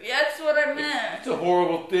dead. That's what I meant. It's a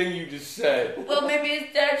horrible thing you just said. Well, maybe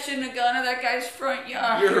his dad shouldn't have gone to that guy's front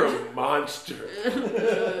yard. You're a monster.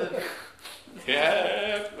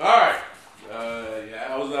 Yeah. All right. Yeah,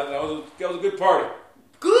 that was a good party.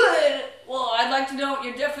 Good? Well, I'd like to know what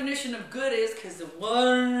your definition of good is, because it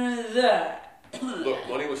wasn't that. Look,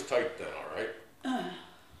 money was tight then, all right?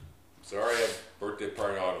 Sorry I had birthday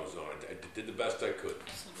party autos on. I did the best I could.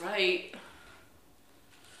 That's right.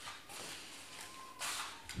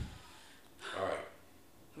 All right.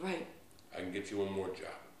 Right. I can get you one more job.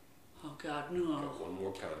 Oh, God, no. Got one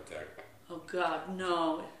more contact. Oh, God,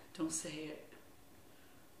 no. Don't say it.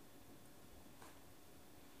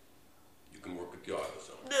 You can work at the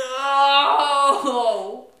AutoZone.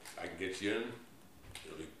 No! I can get you in.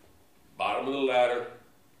 It'll be bottom of the ladder.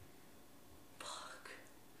 Fuck.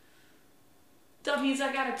 That means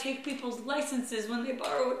I gotta take people's licenses when they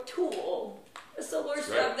borrow a tool. That's the worst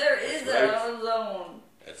That's right. job there is That's at right. AutoZone.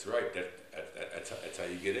 That's right. That's how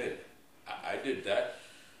you get in. I did that.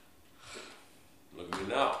 Look at me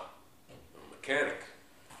now. I'm a mechanic.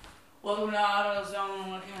 Welcome to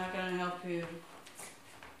AutoZone. How can I help you?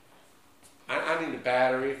 I need a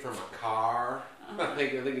battery for my car. I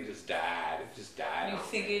think it just died. It just died. You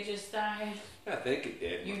think it just died? I think it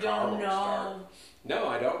did. You My car don't won't know. start. No,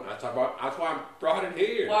 I don't. That's why I brought it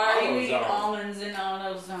here. Why are you eating AutoZone. almonds in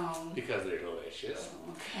AutoZone? Because they're delicious.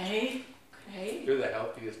 Okay. Okay. They're the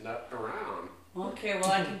healthiest nut around. Okay,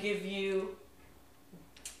 well, I can give you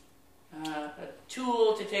a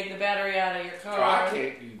tool to take the battery out of your Oh, car. I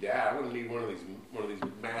can't do that. I'm gonna need one of these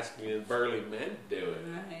masculine burly men to do it.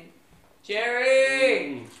 Right.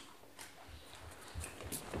 Jerry!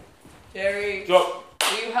 Jerry, So,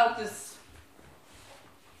 will you help this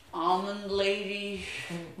almond lady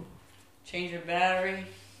change her battery? you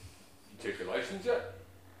take your license yet?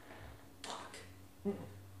 Fuck.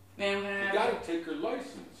 Man, I'm gonna You have gotta take your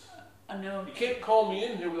license. no, You can't call me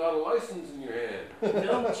in here without a license in your hand.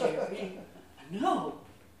 no, Jerry. No.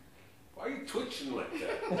 Why are you twitching like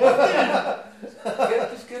that?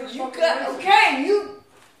 Just get a You fucking got, license. okay, you.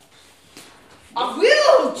 I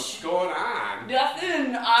will. What's going on?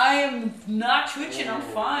 Nothing. I am not twitching. I'm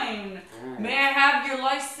fine. May I have your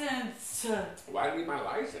license? Why do you need my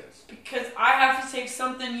license? Because I have to take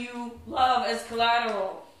something you love as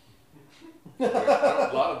collateral. I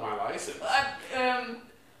don't love my license.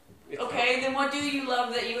 Okay, then what do you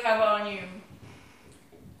love that you have on you?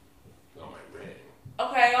 Oh, my ring.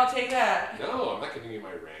 Okay, I'll take that. No, I'm not giving you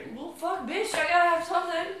my ring. Well, fuck, bitch, I gotta have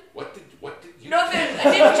something. What did you? Nothing. I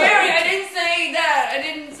didn't, Jerry, I didn't say that. I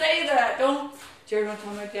didn't say that. Don't. Jerry, don't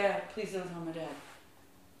tell my dad. Please don't tell my dad.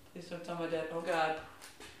 Please don't tell my dad. Oh, God.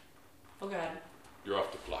 Oh, God. You're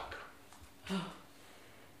off the clock.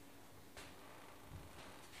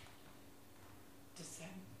 Just say.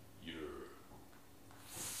 You're.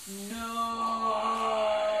 No.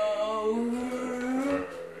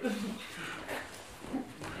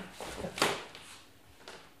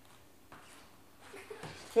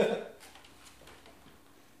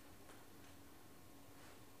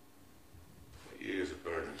 My ears are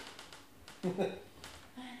burning.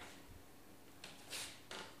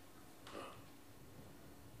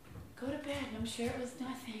 Go to bed. I'm sure it was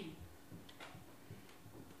nothing.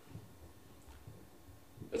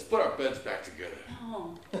 Let's put our beds back together.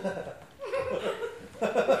 No.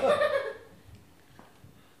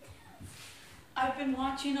 I've been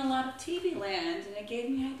watching a lot of TV Land, and it gave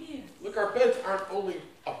me ideas. Look, our beds aren't only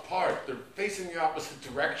apart; they're facing the opposite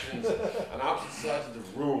directions on opposite sides of the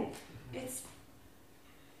room. It's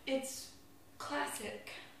classic.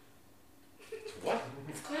 It's what?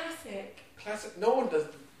 It's classic. Classic. No one does.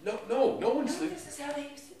 No one No, sleeps. this is how they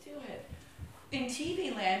used to do it. In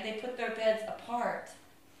TV Land, they put their beds apart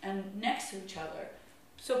and next to each other.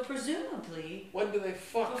 So presumably, When do they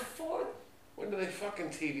fuck? before When do they fuck in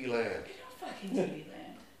TV Land? they don't fucking TV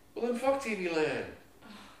Land. Well, then fuck TV Land.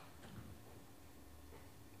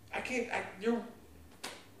 I can't. You're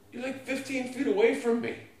like 15 feet away from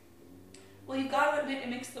me. Well, you've got to admit, it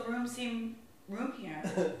makes the room seem roomier.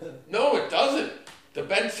 No, it doesn't. The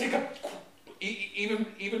beds take up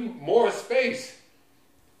even more space.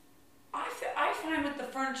 I find with the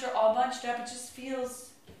furniture all bunched up, it just feels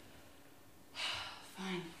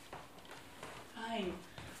fine. Fine.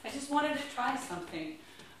 I just wanted to try something.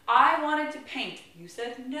 I wanted to paint. You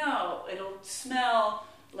said no, it'll smell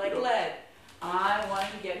like lead. I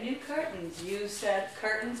wanted to get new curtains. You said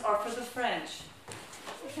curtains are for the French.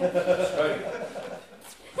 That's right.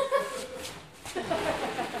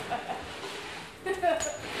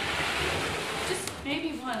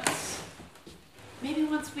 Maybe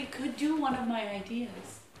once we could do one of my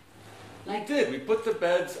ideas. We did. We put the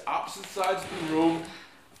beds opposite sides of the room.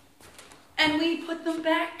 And we put them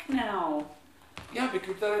back now. Yeah,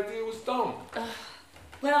 because that idea was dumb.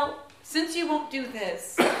 Well, since you won't do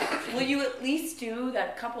this, will you at least do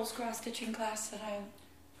that couples cross-stitching class that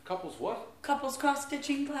Couples what? Couples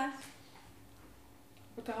cross-stitching class?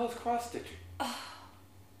 What the hell is cross-stitching?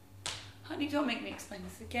 Honey, don't make me explain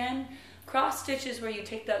this again. Cross-stitch is where you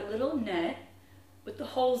take that little net with the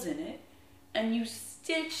holes in it and you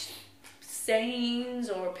stitch sayings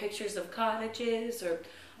or pictures of cottages or,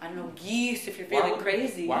 I don't know, geese if you're feeling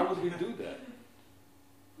crazy. Why would we do that?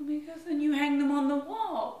 Well, because then you hang them on the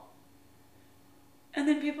wall. And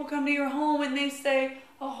then people come to your home and they say,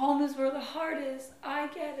 a home is where the heart is. I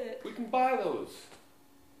get it. We can buy those.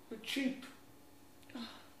 They're cheap.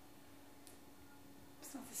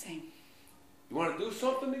 It's not the same. You want to do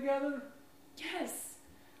something together? Yes.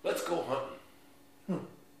 Let's go hunting.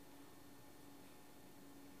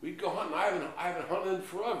 We go hunting. I haven't hunted in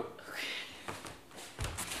forever.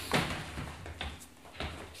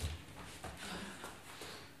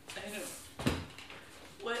 I know.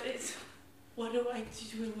 What do I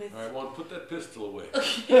do with... All right, well, put that pistol away.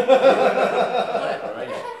 Okay. All right?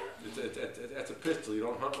 That's a pistol. You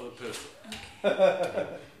don't hunt with a pistol. Okay.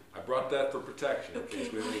 I brought that for protection. In Okay,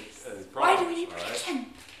 case we have any Why problems. do we need all right? protection?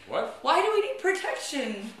 What? Why do we need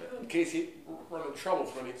protection? In case he run into trouble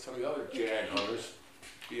from some of the other jag hunters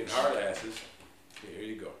being hard asses. Here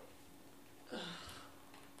you go.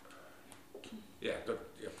 Yeah,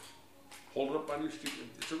 hold it up on your street.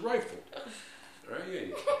 It's a rifle. All right, yeah.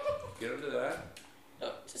 You get into that.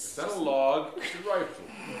 It's not a log. It's a rifle.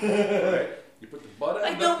 All right. You put the butt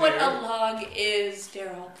end I know up what here. a log is,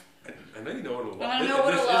 Daryl. I know you know what a log. I know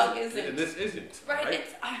what a log isn't. And this isn't. Right? Right?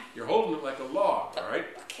 It's... You're holding it like a log. All right.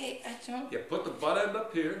 Okay, I don't... Yeah. Put the butt end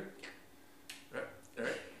up here. Right. All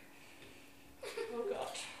right. Oh,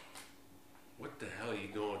 gosh. What the hell are you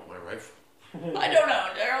doing with my rifle? I don't know,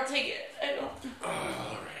 Daryl. Take it. I don't... Oh,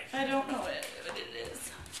 all right. I don't know what it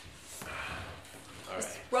is. All This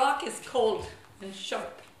right. rock is cold and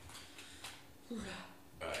sharp. All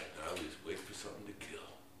right. Now just wait for something to kill.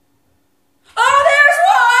 Oh, there's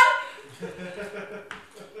one!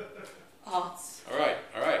 Oh, All right.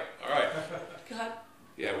 All right. All right. God,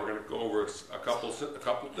 Yeah, we're gonna go over a couple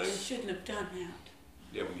I things. shouldn't have done that.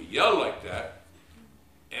 Yeah, when you yell like that,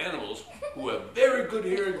 animals who have very good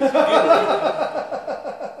hearing to begin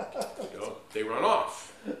with, they run off.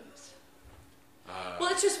 Well,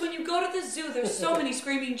 it's just when you go to the zoo, there's so many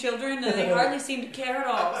screaming children and they hardly seem to care at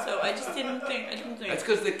all. So I just didn't think. That's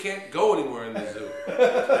because they can't go anywhere in the zoo.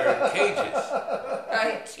 They're in cages.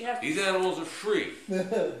 Right? Yeah. These animals are free,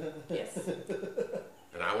 Yes.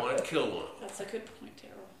 and I want to kill one of them. That's a good point,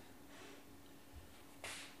 Daryl.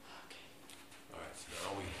 Okay. All right, so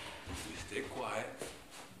now we stay quiet.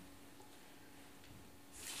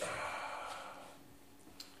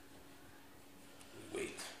 We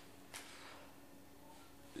wait.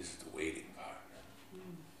 This is the waiting part.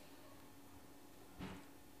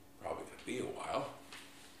 Probably gonna be a while.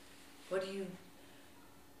 What do you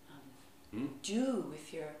do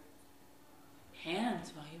with your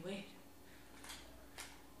hands while you wait?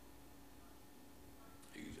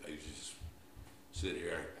 I usually just sit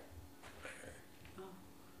here. I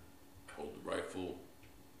hold the rifle.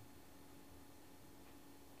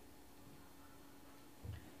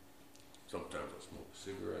 Sometimes I'll smoke a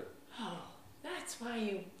cigarette. Oh, that's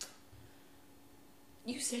why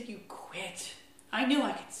you said you quit. I knew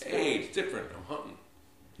I could stop. Hey, it's different. I'm hunting.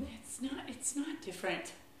 It's not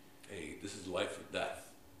different. Hey, this is life or death.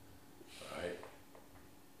 All right?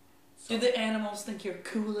 Do the animals think you're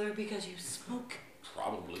cooler because you smoke?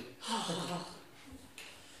 Probably. You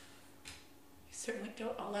certainly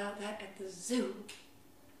don't allow that at the zoo.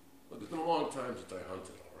 Look, it's been a long time since I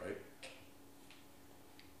hunted, all right?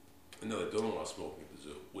 I know they don't allow smoking at the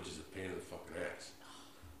zoo, which is a pain in the fucking ass.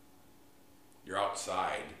 You're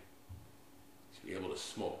outside, so you're able to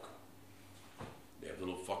smoke. They have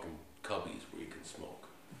little fucking cubbies where you can smoke.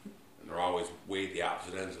 And they're always way at the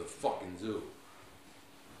opposite ends of the fucking zoo.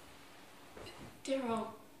 Daryl,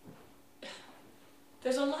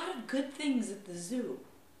 there's a lot of good things at the zoo.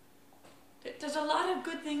 There's a lot of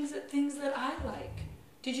good things that I like.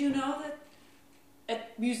 Did you know that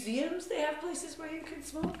at museums they have places where you can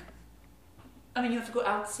smoke? I mean, you have to go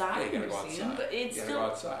outside Yeah, you the gotta go museum, outside. but it's You gotta still go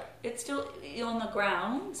outside. it's still on the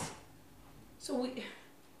grounds. So we.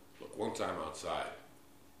 Look, one time outside,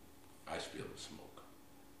 I should be able to smoke.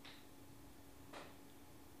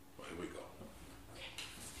 Well, here we go.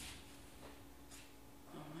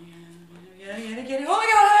 Oh my god! I gotta get it! Oh my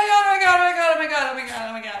god! Oh my god! Oh my god! Oh my god! Oh my god! Oh my god!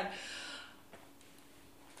 Oh my god!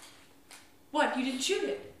 What? You didn't shoot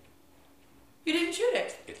it?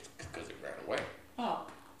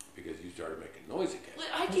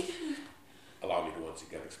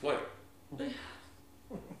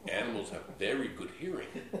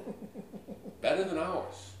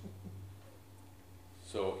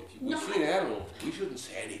 animal, we shouldn't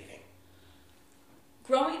say anything.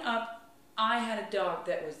 Growing up, I had a dog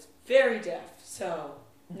that was very deaf, so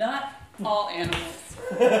not all animals.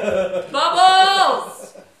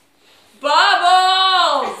 Bubbles!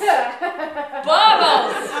 Bubbles!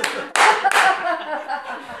 Bubbles!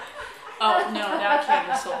 Oh no, that can't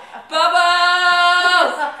be sold.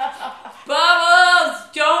 Bubbles! Bubbles!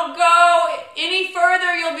 Don't go any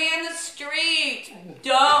further, you'll be in the street.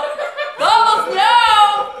 Don't. Bubbles,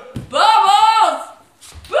 no! Bubbles!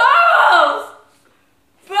 Bubbles!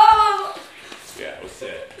 Bubbles! Yeah, it was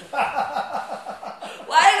sad.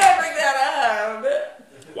 Why did I bring that up?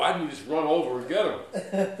 Why didn't you just run over and get him?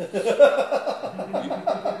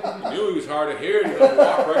 You knew he was hard of hearing. You would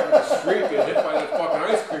walk right into the street, get hit by that fucking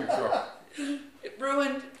ice cream truck.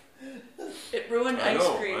 It ruined ice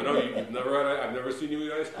cream. I know. You've never had. I've never seen you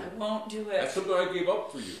eat ice cream. I won't do it. That's something I gave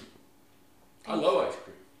up for you. I love ice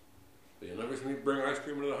cream. But you'll never see me bring ice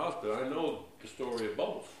cream into the house, but I know the story of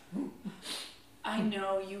Bubbles. I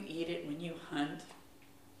know you eat it when you hunt.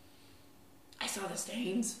 I saw the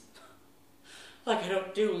stains. Like I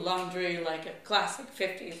don't do laundry like a classic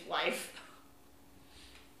 50s wife.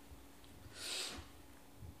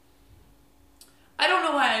 I don't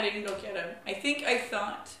know why I didn't go get him. I think I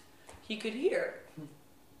thought he could hear.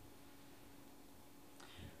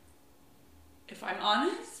 If I'm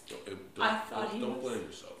honest, I thought he was... Don't blame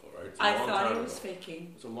yourself, all right? I thought he was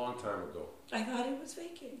faking. It's a long time ago. I thought he was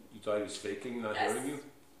faking. You thought he was faking, not Yes. hearing you?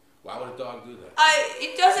 Why would a dog do that?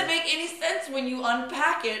 It doesn't make any sense when you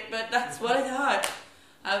unpack it, but that's what I thought.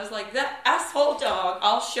 I was like, that asshole dog,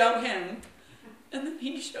 I'll show him. And then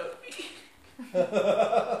he showed me. Oh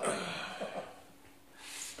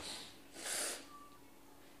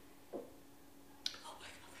my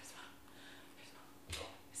God, there's one.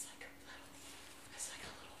 It's like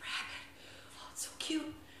a little rabbit. Oh, it's so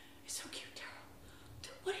cute. It's so cute, Daryl.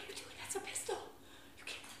 What are you doing? That's a pistol. You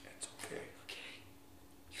can't. It's okay. Okay.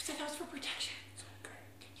 You said that was for protection. It's okay.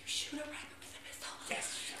 Can you shoot a rabbit with a pistol?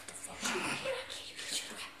 Yes, shut the fuck Can up. you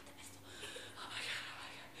shoot a rabbit with a pistol? Oh my God, oh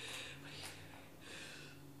my God. What are you doing?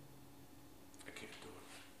 I can't do it.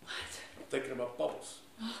 What? I'm thinking about Bubbles.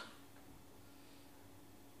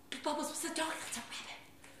 Bubbles was a dog, that's a rabbit.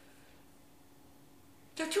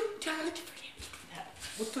 They're two entirely different animals.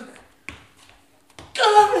 What the?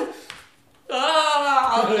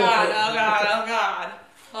 Oh God, oh God, oh God.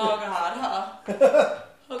 Oh God, huh?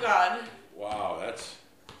 Oh God. Wow, that's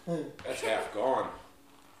half gone.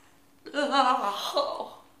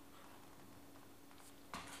 Oh.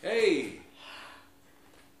 Hey,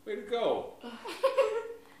 way to go.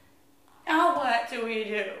 Now what do we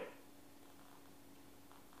do?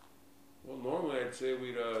 Well, normally I'd say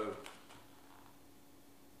we'd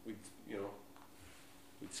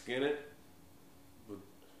skin it, but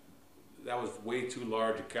that was way too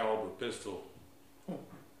large a caliber pistol.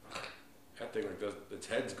 That thing its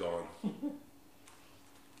head's gone.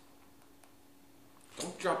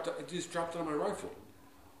 Don't drop that. I just dropped it on my rifle.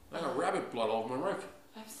 I got rabbit blood all over my rifle.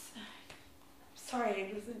 I'm sorry,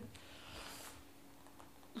 I wasn't.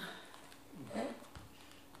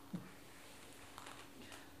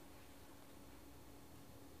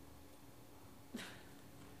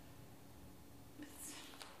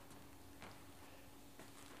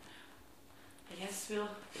 I guess we'll.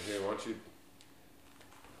 Okay, why don't you?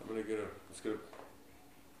 Let's get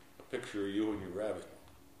a picture of you and your rabbit.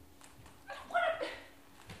 I don't want to.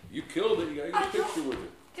 You killed it. You got to get a picture with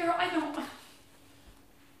it. Daryl, I don't.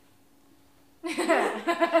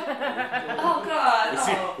 Oh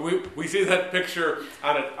God! We see that picture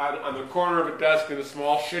on the corner of a desk in a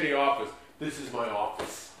small shitty office. This is my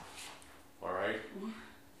office. All right.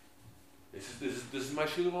 This is my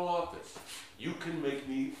shitty little office. You can make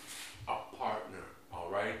me a partner. All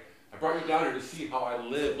right. I brought you down here to see how I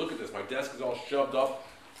live. Look at this. My desk is all shoved up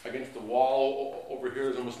against the wall over here.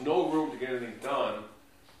 There's almost no room to get anything done.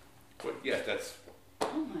 But yes, that's.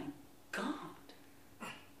 Oh my God!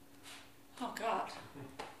 Oh God!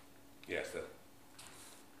 Yes,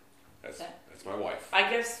 that's my wife. I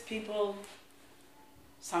guess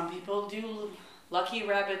some people do Lucky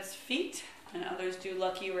Rabbit's feet, and others do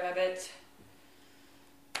Lucky Rabbit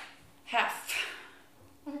half.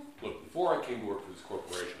 Look, before I came to work for this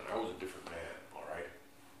corporation, I was a different man, all right?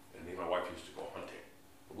 And me and my wife used to go hunting.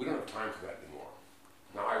 But we don't have time for that anymore.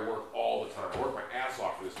 Now I work all the time. I work my ass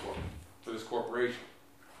off for this corporation.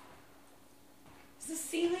 Is the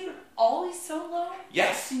ceiling always so low?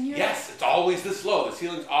 Yes, it's always this low. The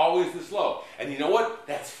ceiling's always this low. And you know what?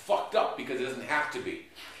 That's fucked up because it doesn't have to be.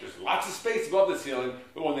 There's lots of space above the ceiling,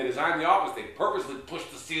 but when they designed the office, they purposely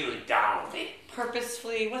pushed the ceiling down. They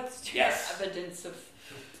purposefully, what's Yes. evidence of...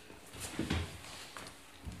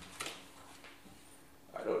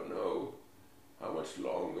 much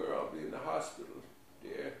longer I'll be in the hospital,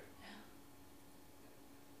 dear.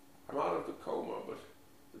 I'm out of the coma, but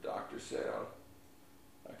the doctor said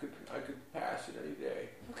I could pass it any day.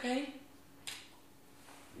 Okay. Let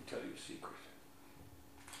me tell you a secret.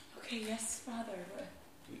 Okay, yes, Father.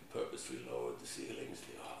 We purposely lowered the ceilings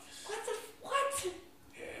in the office. What?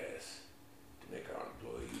 Yes, to make our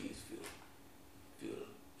employees feel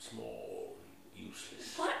small, and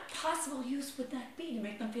useless. What possible use would that be to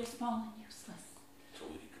make them feel small and useless? So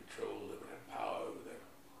we could control them and have power over them.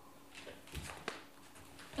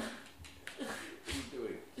 What are you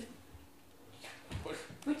doing? What?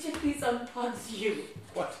 Which of these unplugs you?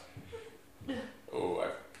 What? Oh,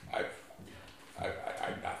 I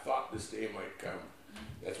thought this day might come.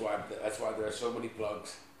 That's why there are so many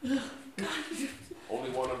plugs. Only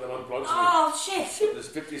one of them unplugs me. Oh, shit. There's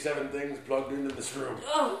 57 things plugged into this room.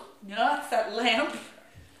 Oh, no, it's that lamp.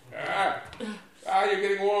 You're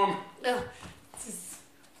getting warm. Oh, this is...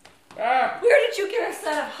 Ah, Where did you get a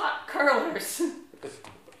set of hot curlers?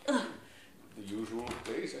 the usual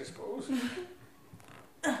place, I suppose.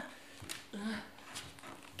 God.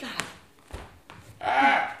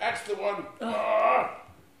 That's the one.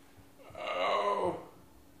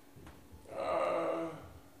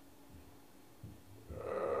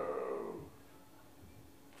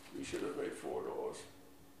 We should have made 4 doors.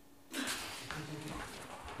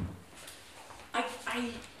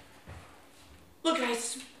 Look,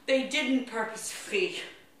 guys, they didn't purposefully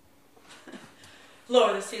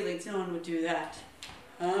lower the ceilings. No one would do that.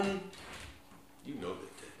 You know they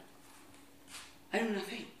did. I do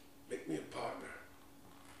nothing. Make me a partner.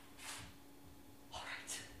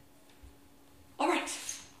 All right.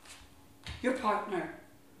 Your partner.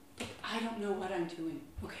 But I don't know what I'm doing,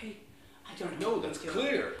 okay? I don't know. No, what that's I'm doing.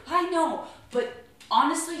 clear. I know, but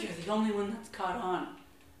honestly, you're the only one that's caught on.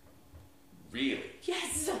 Really?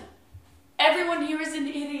 Yes. Everyone here is an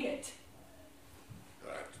idiot.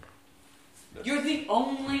 Right. You're the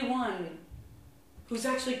only one who's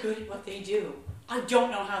actually good at what they do. I don't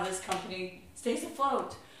know how this company stays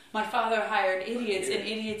afloat. My father hired idiots and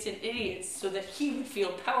idiots and idiots so that he would feel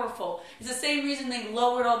powerful. It's the same reason they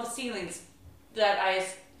lowered all the ceilings. That I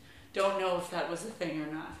don't know if that was a thing or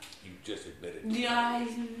not. You just admitted. Yeah,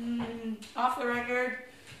 off the record.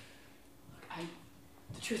 Look,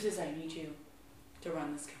 the truth is I need you to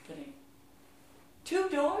run this company. 2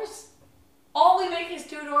 doors? All we make is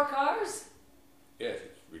 2-door cars? Yes,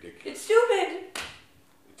 it's ridiculous. It's stupid.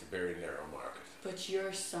 It's a very narrow market. But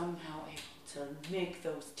you're somehow able to make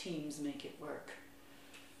those teams make it work.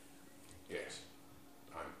 Yes,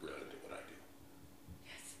 I'm brilliant at what I do.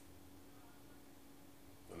 Yes.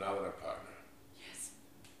 Well, now that I'm partner, Yes.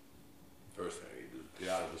 first thing I need to do is get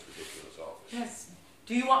out of this ridiculous office. Yes.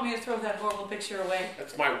 Do you want me to throw that horrible picture away?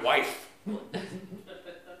 That's my wife.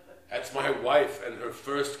 That's my wife and her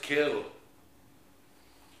first kill.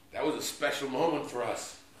 That was a special moment for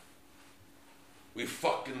us. We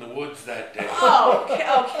fucked in the woods that day. Oh,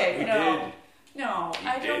 okay, We no. did. No, We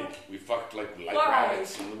I did. don't. We fucked like Why?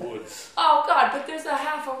 rabbits in the woods. Oh, God, but there's a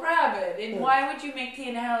half a rabbit. And why would you make the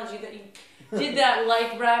analogy that you did that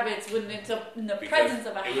like rabbits when it's in the presence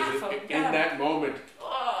of a It was half a rabbit? in that moment,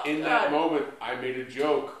 Oh, in God. that moment, I made a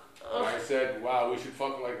joke. And I said, wow, we should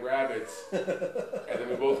fuck like rabbits. And then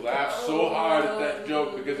we both laughed so hard at that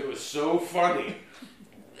joke because it was so funny.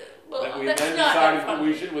 Well, That we that's then not decided that that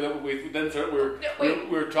funny. we should. We then started. Wait.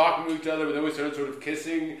 We were talking to each other, but then we started sort of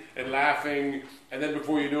kissing and laughing, and then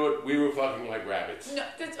before you knew it, we were fucking like rabbits. No,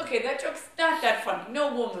 that's okay. That joke's not that funny.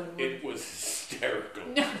 No woman would. It was hysterical.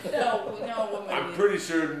 No woman. I'm would. pretty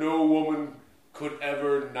sure no woman could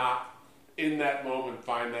ever not, in that moment,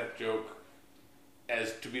 find that joke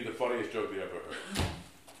as to be the funniest joke they ever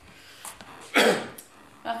heard.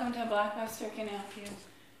 Welcome to Blockbuster. Can I help you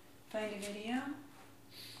find a video?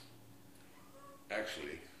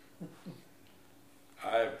 Actually,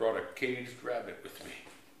 I brought a caged rabbit with me.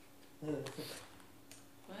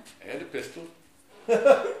 What? And a pistol.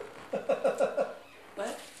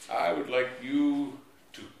 What? I would like you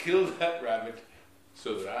to kill that rabbit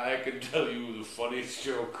so that I can tell you the funniest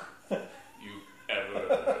joke you ever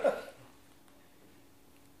heard.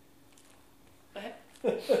 What?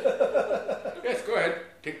 Yes, go ahead.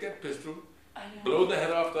 Take that pistol, I don't. blow the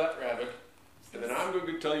head off that rabbit, and then I'm going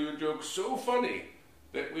to tell you a joke so funny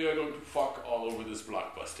that we are going to fuck all over this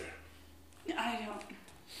Blockbuster. I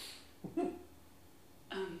don't.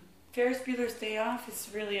 Ferris Bueller's Day Off is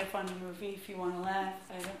really a fun movie if you want to laugh.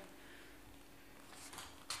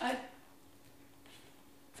 All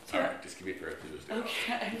right, just give me Ferris Bueller's Day Off.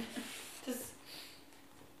 Okay.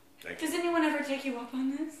 Thank you. Does anyone ever take you up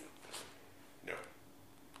on this? No.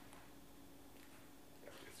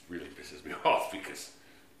 It really pisses me off. off because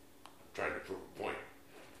I'm trying to prove a point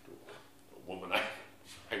to a woman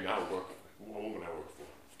I now work for. A woman I work for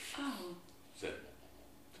Oh. said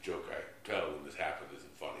the joke I tell when this happened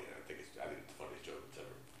isn't funny. And I think it's the funniest joke that's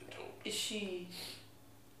ever been told. Is she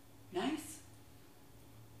nice?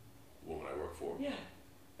 The woman I work for. Yeah.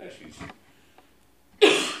 Yeah, she's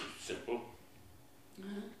simple.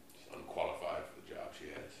 Uh-huh. She's unqualified for the job she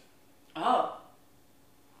has. Oh.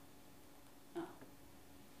 Oh.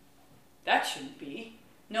 That shouldn't be.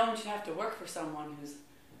 No one should have to work for someone who's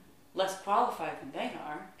less qualified than they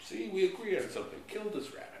are. See, we agree on something. Kill this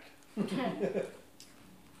rabbit.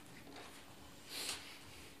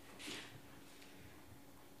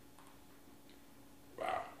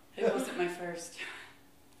 Wow. It wasn't my first.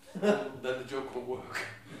 Then the joke will work.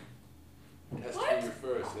 It has to What? be your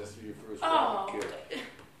first. It has to be your first Oh. rabbit kill.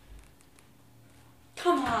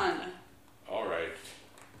 Come on. All right.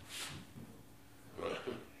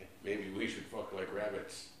 Maybe we should fuck like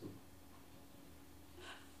rabbits.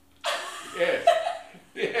 Yes.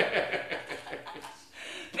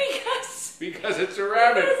 Because it's a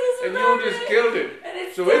rabbit, Because it's a and rabbit. you just killed it, And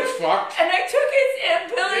it's so it's fucked. And I took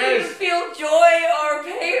its ability to Yes. feel joy or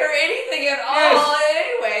pain or anything at all Yes.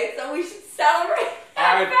 anyway, so we should celebrate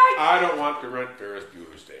that fact. I don't want to rent Ferris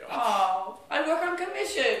Bueller's Day Off. Oh, I work on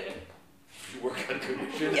commission. You work on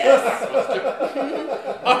commission. Yes. Must